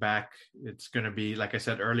Premier League back. It's going to be, like I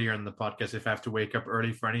said earlier in the podcast, if I have to wake up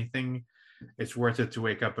early for anything, it's worth it to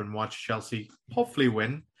wake up and watch Chelsea hopefully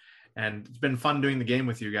win. And it's been fun doing the game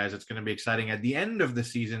with you guys. It's going to be exciting at the end of the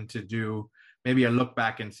season to do maybe a look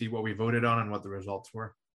back and see what we voted on and what the results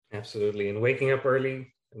were. Absolutely. And waking up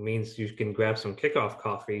early means you can grab some kickoff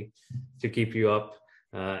coffee to keep you up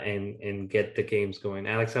and get the games going.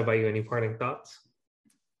 Alex, how about you? Any parting thoughts?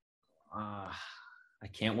 I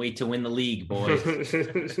can't wait to win the league, boys.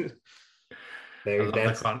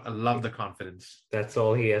 I love the confidence. That's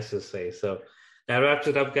all he has to say. So that wraps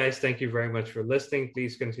it up, guys. Thank you very much for listening.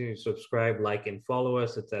 Please continue to subscribe, like, and follow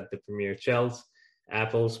us. It's at the Premier Chels,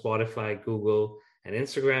 Apple, Spotify, Google, and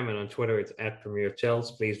Instagram. And on Twitter, it's at Premier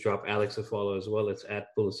Chels. Please drop Alex a follow as well. It's at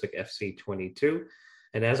Pulisic FC22.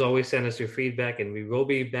 And as always, send us your feedback, and we will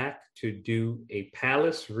be back to do a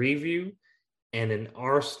Palace review and an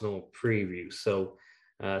Arsenal preview. So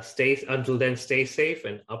until then, stay safe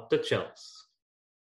and up the Chels.